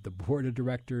responsible. The board of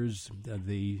directors,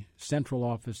 the central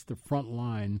office, the front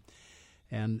line.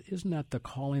 And isn't that the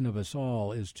calling of us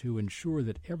all, is to ensure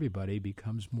that everybody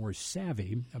becomes more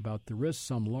savvy about the risks,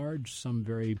 some large, some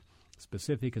very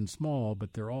specific and small,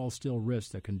 but they're all still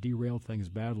risks that can derail things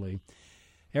badly.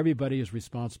 Everybody is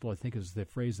responsible, I think, is the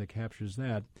phrase that captures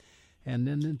that. And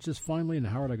then just finally, and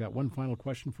Howard, I got one final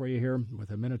question for you here with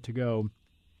a minute to go.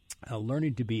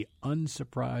 Learning to be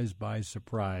unsurprised by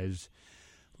surprise.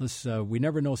 We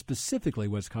never know specifically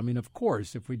what's coming. Of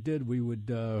course, if we did,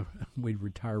 we'd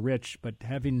retire rich. But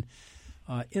having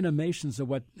intimations of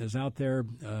what is out there,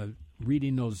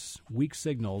 reading those weak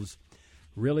signals,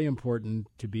 really important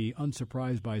to be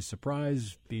unsurprised by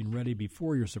surprise, being ready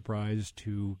before you're surprised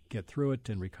to get through it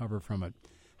and recover from it.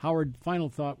 Howard, final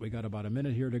thought. We got about a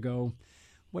minute here to go.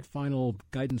 What final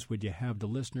guidance would you have to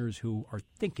listeners who are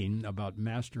thinking about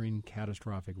mastering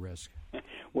catastrophic risk?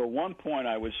 Well, one point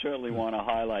I would certainly want to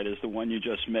highlight is the one you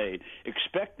just made.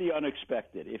 Expect the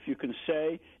unexpected. If you can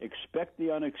say, expect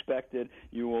the unexpected,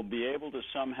 you will be able to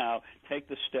somehow take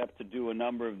the step to do a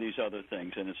number of these other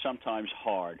things, and it's sometimes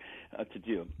hard to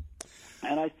do.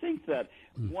 And I think that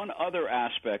one other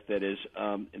aspect that is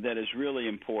really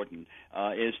important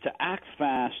is to act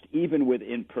fast, even with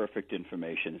imperfect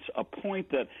information. It's a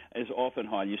point that is often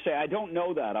hard. You say, "I don't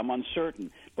know that. I'm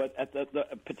uncertain." But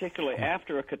particularly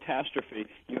after a catastrophe,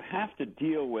 you have to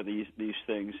deal with these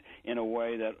things in a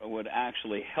way that would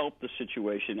actually help the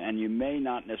situation, and you may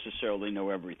not necessarily know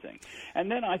everything.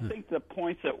 And then I think the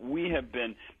point that we have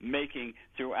been making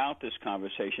throughout this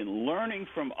conversation, learning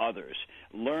from others,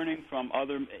 learning from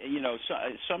other,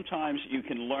 sometimes you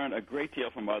can learn a great deal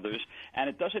from others, and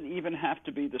it doesn't even have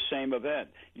to be the same event.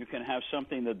 You can have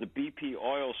something that the BP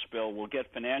oil spill will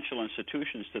get financial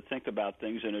institutions to think about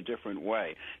things in a different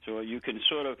way. So you can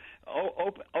sort of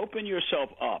open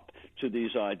yourself up to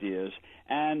these ideas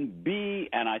and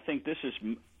I think this is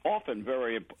often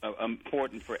very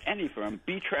important for any firm,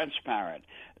 be transparent.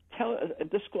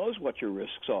 Disclose what your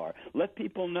risks are. Let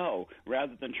people know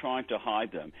rather than trying to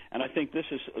hide them. And I think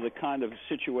this is the kind of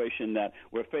situation that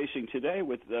we're facing today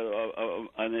with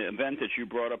an event that you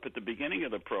brought up at the beginning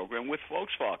of the program with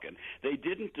Volkswagen. They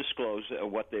didn't disclose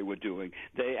what they were doing.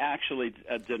 They actually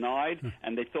denied,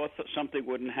 and they thought that something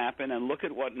wouldn't happen. And look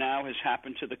at what now has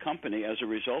happened to the company as a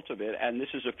result of it. And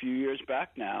this is a few years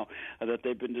back now that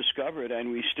they've been discovered,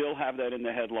 and we still have that in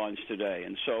the headlines today.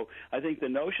 And so I think the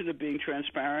notion of being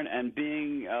transparent and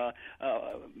being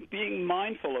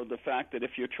mindful of the fact that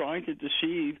if you're trying to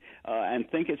deceive and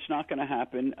think it's not going to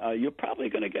happen, you're probably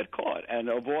going to get caught, and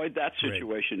avoid that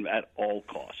situation at all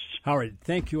costs. Howard,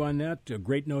 thank you on that. A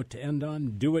great note to end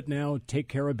on. Do it now. Take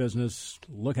care of business.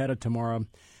 Look at it tomorrow.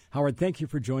 Howard, thank you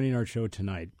for joining our show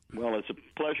tonight. Well, it's a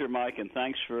pleasure, Mike, and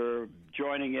thanks for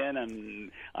joining in.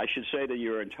 And I should say to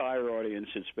your entire audience,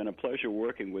 it's been a pleasure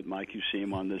working with Mike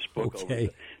Useem on this book over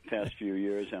the past few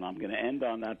years. And I'm going to end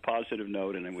on that positive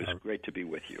note, and it was great to be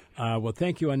with you. Well,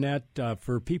 thank you on that.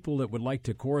 For people that would like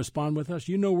to correspond with us,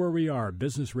 you know where we are,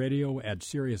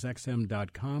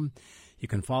 businessradio@SiriusXM.com. You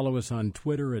can follow us on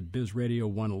Twitter at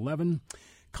BizRadio111.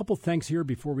 Couple thanks here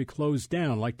before we close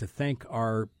down. I'd like to thank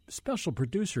our special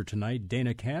producer tonight,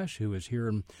 Dana Cash, who is here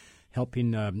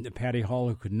helping Patty Hall,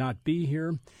 who could not be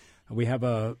here. We have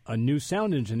a new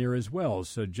sound engineer as well.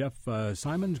 So, Jeff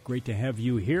Simons, great to have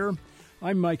you here.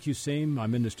 I'm Mike Useem.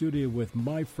 I'm in the studio with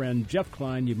my friend Jeff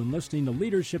Klein. You've been listening to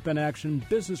Leadership in Action,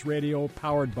 Business Radio,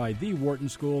 powered by the Wharton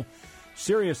School,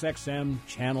 Sirius XM,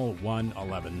 Channel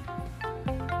 111.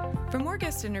 For more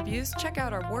guest interviews, check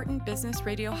out our Wharton Business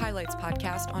Radio Highlights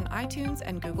podcast on iTunes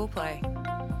and Google Play.